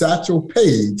Leroy Satchel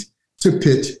Paige to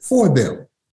pitch for them.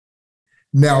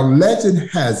 Now,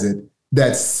 legend has it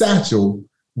that Satchel,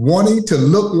 wanting to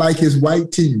look like his white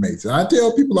teammates. And I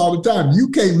tell people all the time, you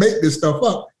can't make this stuff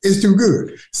up. It's too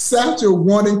good. Satchel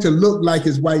wanting to look like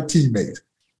his white teammates,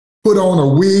 put on a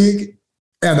wig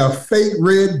and a fake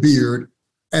red beard,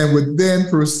 and would then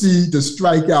proceed to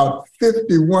strike out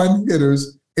 51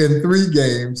 hitters in 3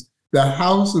 games. The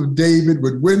House of David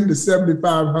would win the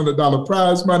 $7,500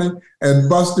 prize money. And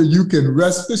Buster, you can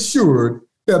rest assured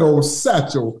that old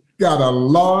Satchel got a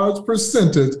large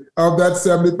percentage of that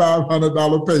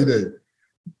 $7,500 payday.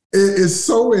 It is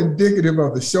so indicative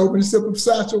of the showmanship of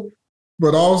Satchel,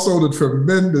 but also the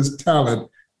tremendous talent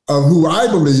of who I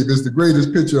believe is the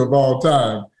greatest pitcher of all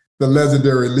time, the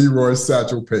legendary Leroy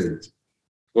Satchel Paige.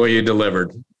 Boy, you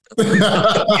delivered. You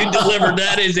delivered.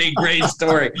 That is a great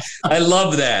story. I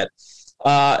love that.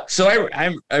 So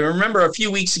I remember a few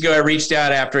weeks ago, I reached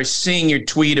out after seeing your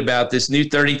tweet about this new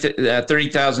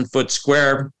 30,000 foot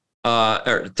square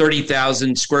or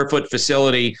 30,000 square foot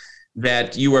facility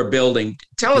that you are building.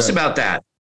 Tell us about that.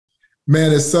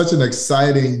 Man, it's such an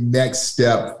exciting next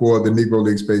step for the Negro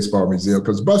Leagues Baseball Museum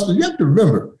because, Buster, you have to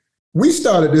remember, we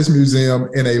started this museum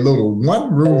in a little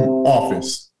one-room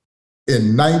office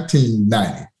in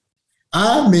 1990.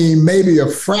 I mean, maybe a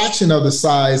fraction of the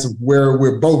size of where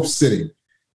we're both sitting.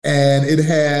 And it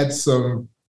had some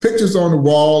pictures on the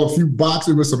wall, a few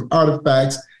boxes with some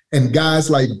artifacts, and guys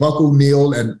like Buck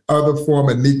O'Neill and other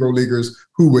former Negro Leaguers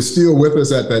who were still with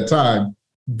us at that time,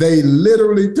 they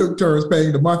literally took turns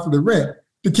paying the monthly rent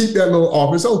to keep that little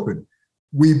office open.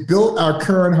 We built our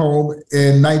current home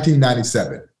in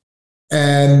 1997.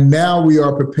 And now we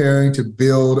are preparing to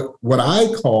build what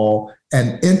I call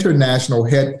an international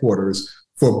headquarters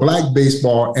for Black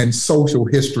baseball and social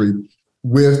history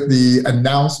with the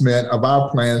announcement of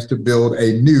our plans to build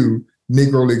a new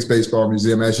Negro Leagues Baseball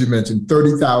Museum. As you mentioned,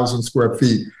 30,000 square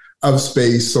feet of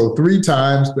space, so 3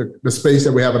 times the space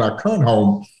that we have in our current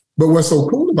home. But what's so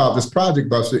cool about this project,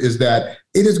 Buster, is that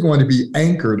it is going to be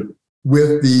anchored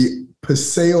with the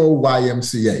Paseo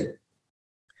YMCA.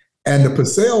 And the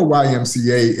Paseo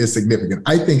YMCA is significant.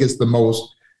 I think it's the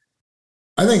most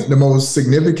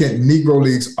significant Negro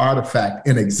Leagues artifact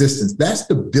in existence. That's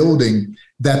the building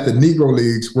that the Negro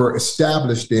Leagues were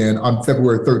established in on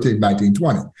February 13,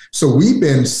 1920. So we've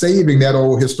been saving that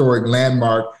old historic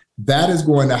landmark that is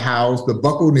going to house the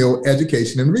Buck O'Neill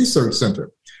Education and Research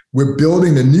Center. We're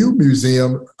building a new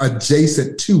museum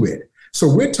adjacent to it.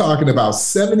 So we're talking about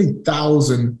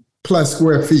 70,000 plus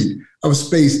square feet of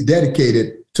space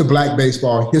dedicated to Black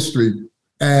baseball history.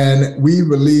 And we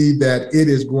believe that it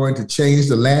is going to change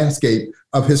the landscape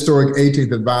of historic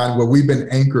 18th and Vine, where we've been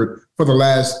anchored for the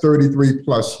last 33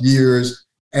 plus years.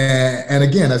 And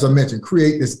again, as I mentioned,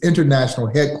 create this international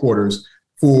headquarters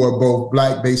for both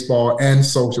Black baseball and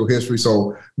social history.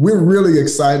 So we're really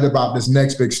excited about this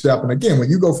next big step. And again, when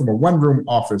you go from a one-room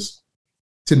office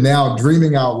to now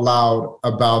dreaming out loud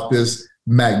about this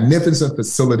magnificent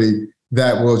facility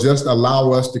that will just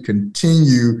allow us to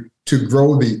continue to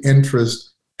grow the interest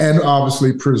and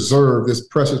obviously preserve this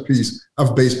precious piece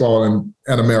of baseball and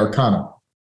Americana.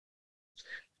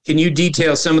 Can you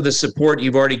detail some of the support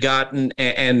you've already gotten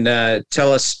and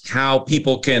tell us how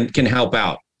people can help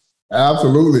out?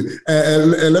 Absolutely.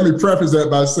 And let me preface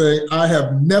that by saying I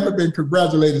have never been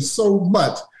congratulated so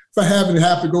much for having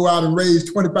to go out and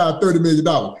raise $25, $30 million.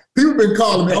 People have been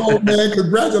calling me, oh man,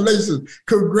 congratulations.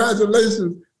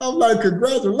 I'm like,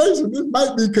 congratulations, this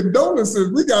might be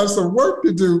condolences. We got some work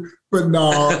to do. But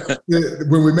no,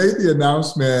 when we made the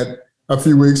announcement a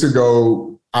few weeks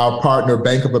ago, our partner,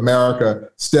 Bank of America,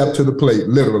 stepped to the plate,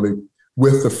 literally,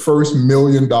 with the first $1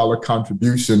 million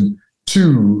contribution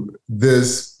to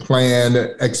this planned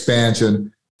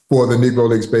expansion for the Negro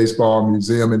Leagues Baseball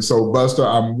Museum. And so, Buster,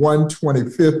 I'm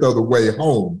 1/25th of the way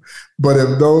home. But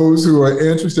if those who are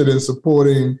interested in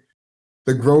supporting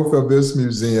the growth of this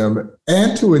museum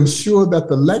and to ensure that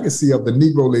the legacy of the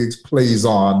Negro Leagues plays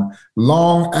on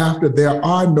long after there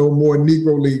are no more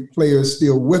Negro League players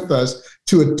still with us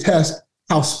to attest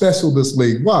how special this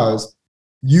league was,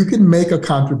 you can make a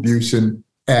contribution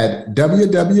at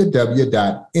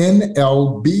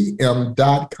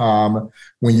www.nlbm.com.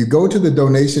 When you go to the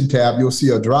donation tab, you'll see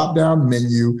a drop-down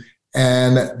menu,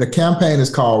 and the campaign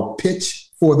is called Pitch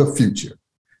for the Future.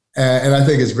 And I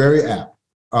think it's very apt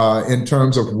in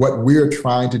terms of what we're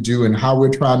trying to do and how we're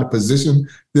trying to position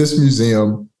this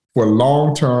museum for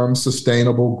long-term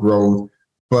sustainable growth,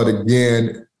 but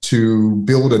again, to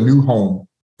build a new home.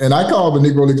 And I call the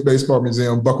Negro Leagues Baseball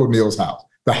Museum Buck O'Neill's house,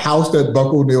 the house that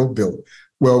Buck O'Neill built.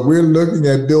 Well, we're looking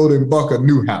at building Buck a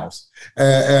new house.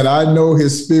 And I know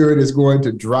his spirit is going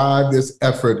to drive this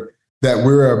effort that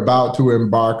we're about to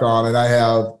embark on. And I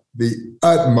have the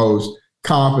utmost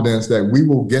confidence that we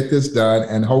will get this done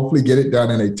and hopefully get it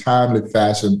done in a timely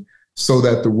fashion so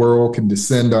that the world can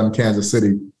descend on Kansas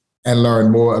City and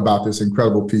learn more about this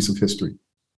incredible piece of history.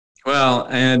 Well,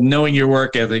 and knowing your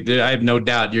work ethic, I have no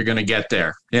doubt you're going to get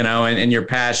there, and your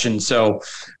passion. So,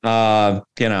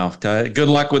 good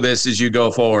luck with this as you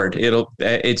go forward.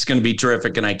 It's going to be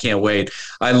terrific, and I can't wait.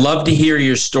 I love to hear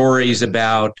your stories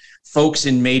about folks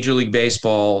in Major League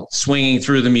Baseball swinging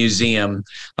through the museum,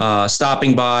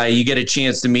 stopping by. You get a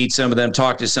chance to meet some of them,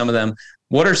 talk to some of them.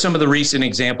 What are some of the recent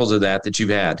examples of that you've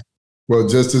had? Well,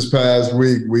 just this past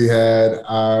week, we had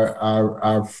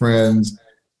our friends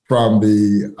from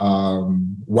the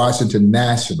Washington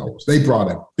Nationals. They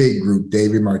brought a big group.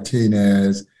 David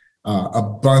Martinez, a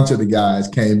bunch of the guys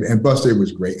came, and Buster, it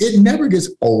was great. It never gets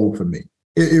old for me.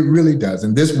 It really does.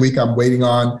 And this week, I'm waiting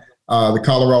on the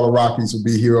Colorado Rockies will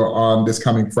be here on this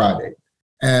coming Friday.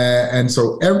 And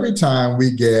so every time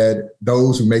we get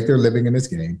those who make their living in this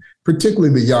game,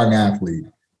 particularly the young athlete,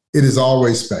 it is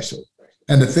always special.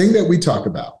 And the thing that we talk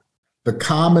about, the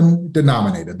common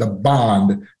denominator, the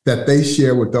bond that they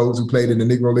share with those who played in the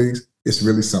Negro Leagues, is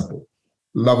really simple.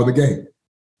 Love of the game.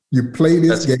 You play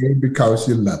this game because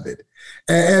you love it.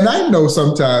 And I know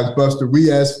sometimes, Buster,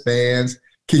 we as fans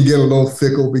can get a little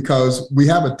fickle because we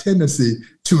have a tendency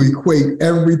to equate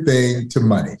everything to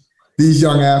money. These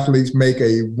young athletes make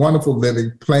a wonderful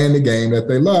living playing the game that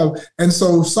they love. And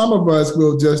so some of us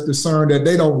will just discern that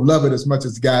they don't love it as much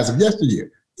as the guys of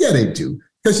yesteryear. Yeah, they do.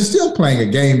 Because you're still playing a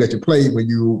game that you played when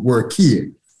you were a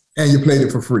kid and you played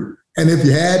it for free. And if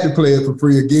you had to play it for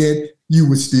free again, you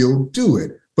would still do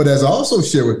it. But as I also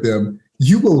share with them,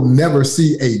 you will never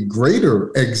see a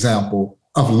greater example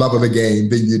of love of the game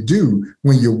than you do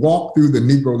when you walk through the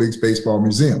Negro Leagues Baseball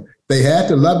Museum. They had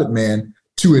to love it, man,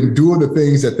 to endure the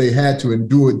things that they had to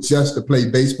endure just to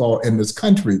play baseball in this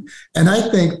country. And I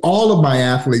think all of my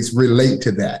athletes relate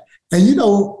to that. And,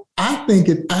 I think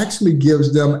it actually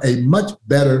gives them a much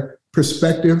better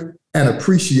perspective and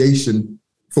appreciation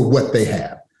for what they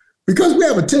have. Because we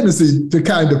have a tendency to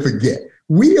kind of forget.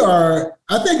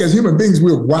 I think as human beings,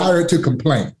 we're wired to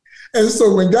complain. And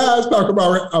so when guys talk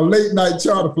about a late night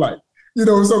charter flight,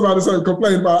 somebody started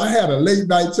complaining about, I had a late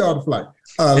night charter flight.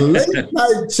 A late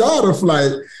night charter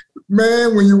flight,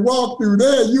 man, when you walk through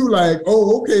there, you like,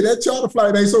 oh, okay, that charter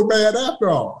flight ain't so bad after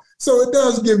all. So it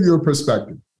does give you a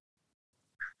perspective.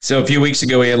 So a few weeks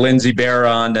ago, we had Lindsay Bear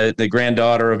on, the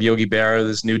granddaughter of Yogi Berra,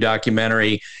 this new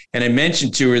documentary. And I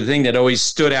mentioned to her the thing that always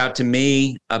stood out to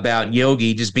me about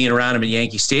Yogi, just being around him at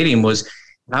Yankee Stadium, was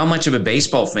how much of a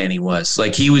baseball fan he was.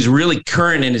 Like, he was really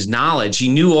current in his knowledge. He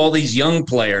knew all these young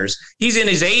players. He's in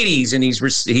his 80s, and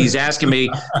he's asking me,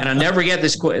 and I'll never get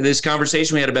this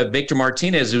conversation we had about Victor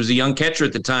Martinez, who was a young catcher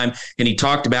at the time, and he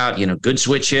talked about, good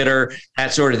switch hitter,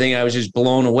 that sort of thing. I was just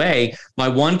blown away. My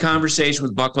one conversation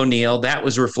with Buck O'Neil, that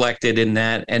was reflected in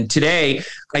that. And today,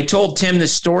 I told Tim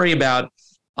this story about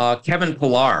Kevin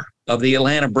Pillar of the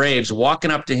Atlanta Braves,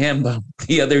 walking up to him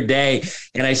the other day.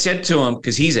 And I said to him,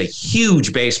 because he's a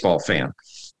huge baseball fan,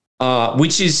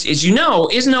 which is, as you know,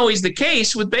 isn't always the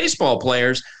case with baseball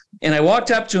players. And I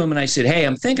walked up to him and I said, hey,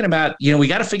 I'm thinking about, we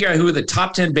got to figure out who are the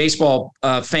top 10 baseball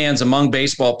fans among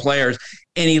baseball players.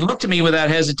 And he looked at me without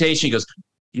hesitation. He goes,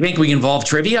 you think we can involve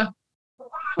trivia?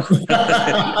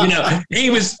 He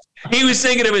was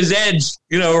thinking of his edge,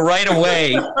 right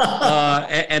away.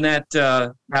 And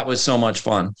that was so much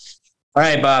fun. All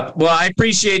right, Bob. Well, I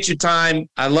appreciate your time.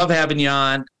 I love having you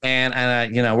on. And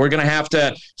we're going to have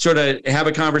to sort of have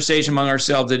a conversation among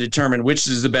ourselves to determine which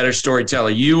is the better storyteller,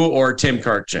 you or Tim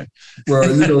Kirkjian. Well,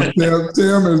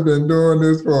 Tim has been doing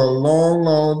this for a long,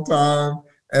 long time.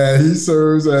 And he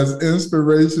serves as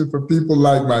inspiration for people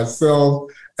like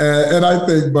myself. And I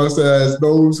think, Buster, as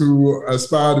those who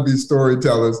aspire to be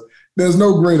storytellers, there's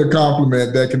no greater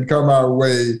compliment that can come our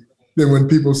way than when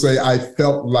people say, I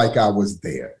felt like I was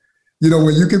there.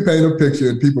 When you can paint a picture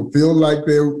and people feel like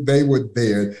they were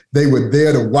there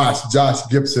to watch Josh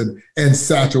Gibson and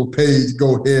Satchel Paige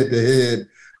go head to head.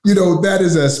 That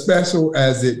is as special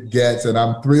as it gets. And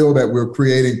I'm thrilled that we're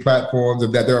creating platforms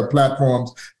and that there are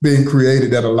platforms being created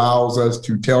that allows us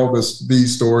to tell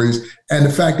these stories, and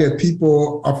the fact that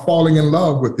people are falling in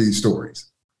love with these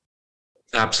stories.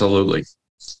 Absolutely.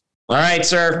 All right,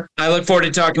 sir. I look forward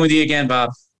to talking with you again,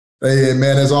 Bob. Hey,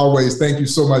 man, as always, thank you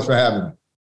so much for having me.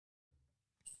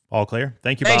 All clear.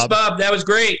 Thank you, Thanks, Bob. Bob. That was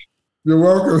great. You're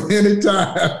welcome.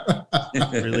 Anytime.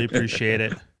 Really appreciate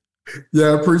it.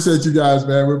 Yeah, appreciate you guys,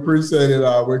 man. We appreciate it.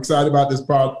 We're excited about this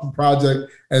project.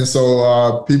 And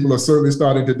so people are certainly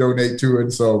starting to donate to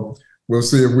it. So we'll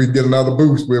see if we can get another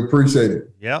boost. We appreciate it.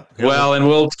 Yep. Well, and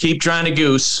we'll keep trying to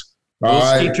goose.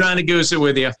 Keep trying to goose it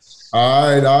with you.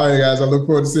 All right, guys. I look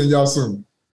forward to seeing y'all soon.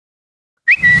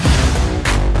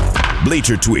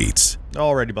 Bleacher Tweets.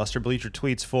 Alrighty, Buster. Bleacher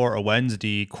Tweets for a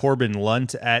Wednesday. Corbin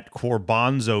Lunt at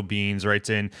Corbonzo Beans writes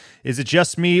in, is it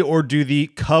just me, or do the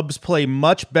Cubs play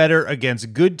much better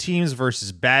against good teams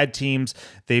versus bad teams?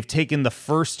 They've taken the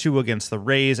first two against the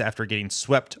Rays after getting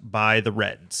swept by the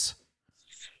Reds.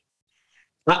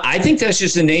 I think that's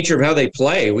just the nature of how they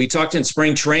play. We talked in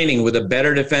spring training, with a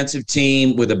better defensive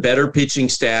team, with a better pitching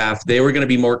staff, they were going to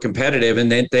be more competitive,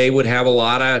 and then they would have a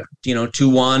lot of, 2-1,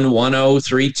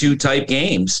 1-0, 3-2 type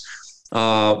games.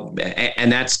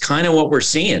 And that's kind of what we're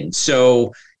seeing.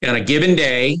 So on a given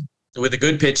day, with a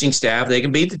good pitching staff, they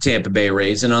can beat the Tampa Bay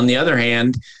Rays. And on the other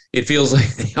hand, it feels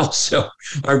like they also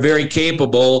are very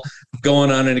capable of going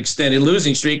on an extended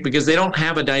losing streak because they don't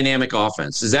have a dynamic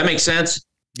offense. Does that make sense?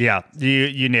 Yeah,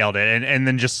 you nailed it. And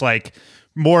then just like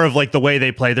more of like the way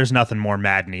they play, there's nothing more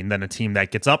maddening than a team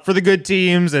that gets up for the good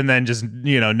teams and then just,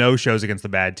 no shows against the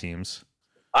bad teams.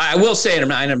 I will say,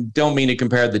 and I don't mean to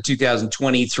compare the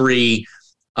 2023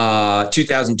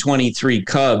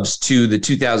 Cubs to the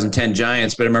 2010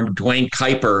 Giants, but I remember Dwayne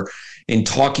Kuiper in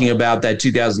talking about that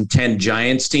 2010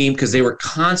 Giants team, because they were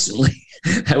constantly,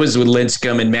 that was with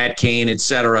Lincecum and Matt Cain, et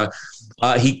cetera.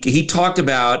 He talked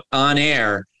about on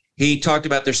air, he talked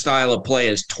about their style of play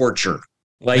as torture.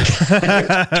 Like,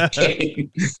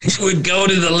 it would go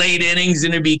to the late innings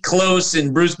and it'd be close,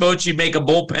 and Bruce Bochy would make a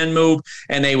bullpen move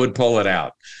and they would pull it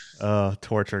out.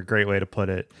 Torture. Great way to put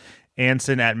it.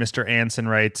 Anson at Mr. Anson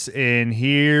writes in,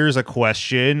 here's a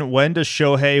question. When does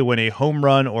Shohei win a home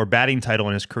run or batting title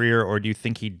in his career, or do you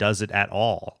think he does it at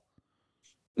all?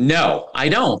 No, I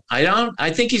don't.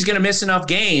 I think he's going to miss enough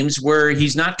games where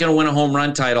he's not going to win a home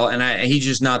run title, and he's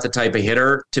just not the type of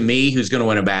hitter, to me, who's going to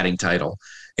win a batting title.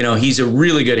 He's a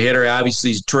really good hitter. Obviously,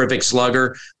 he's a terrific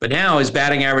slugger, but now his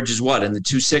batting average is what, in the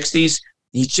 260s?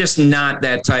 He's just not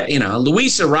that type.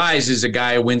 Luis Arraez is a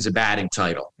guy who wins a batting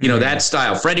title. That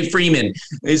style. Freddie Freeman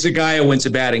is a guy who wins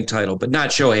a batting title, but not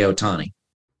Shohei Ohtani.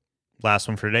 Last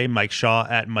one for today, Mike Shaw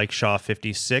at Mike Shaw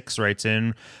 56 writes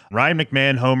in, Ryan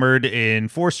McMahon homered in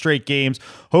 4 straight games,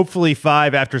 hopefully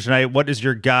 5 after tonight. What is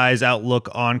your guys' outlook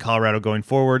on Colorado going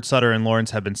forward? Sutter and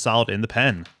Lawrence have been solid in the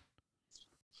pen.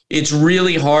 it's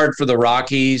really hard for the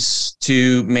Rockies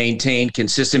to maintain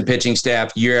consistent pitching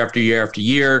staff year after year after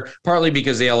year, partly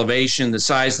because of the elevation, the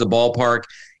size of the ballpark.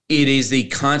 It is the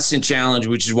constant challenge,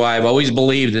 which is why I've always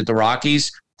believed that the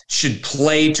Rockies should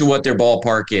play to what their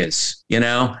ballpark is. You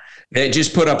know, they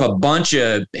just put up a bunch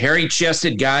of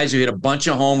hairy-chested guys who hit a bunch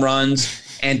of home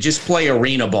runs and just play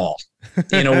arena ball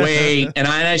in a way. And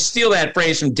I steal that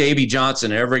phrase from Davey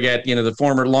Johnson. I ever get, the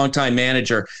former longtime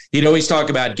manager. He'd always talk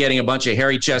about getting a bunch of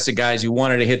hairy-chested guys who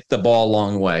wanted to hit the ball a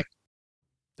long way.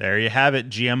 There you have it.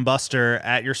 GM Buster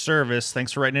at your service.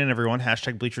 Thanks for writing in, everyone.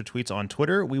 # Bleacher Tweets on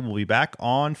Twitter. We will be back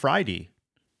on Friday.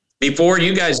 Before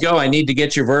you guys go, I need to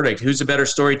get your verdict. Who's a better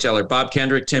storyteller, Bob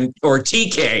Kendrick, Tim, or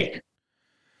TK?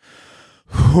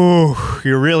 Whew,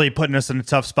 you're really putting us in a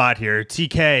tough spot here.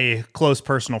 TK, close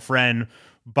personal friend.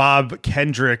 Bob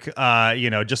Kendrick,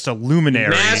 just a luminary,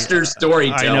 master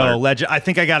storyteller. I know, legend. I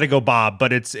think I got to go Bob,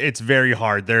 but it's very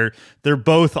hard. They're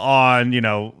both on,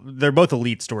 they're both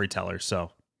elite storytellers.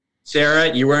 So,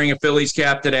 Sarah, you're wearing a Phillies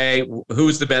cap today.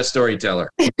 Who's the best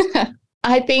storyteller?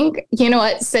 I think, you know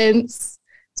what, since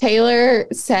Taylor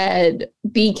said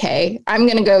BK, I'm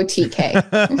going to go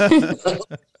TK.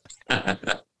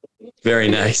 Very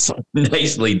nice.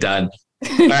 Nicely done.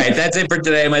 All right, that's it for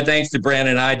today. My thanks to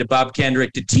Brandon Hyde, to Bob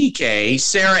Kendrick, to TK,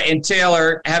 Sarah, and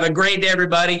Taylor. Have a great day,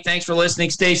 everybody. Thanks for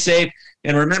listening. Stay safe.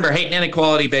 And remember, hate and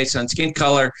inequality based on skin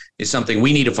color is something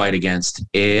we need to fight against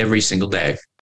every single day.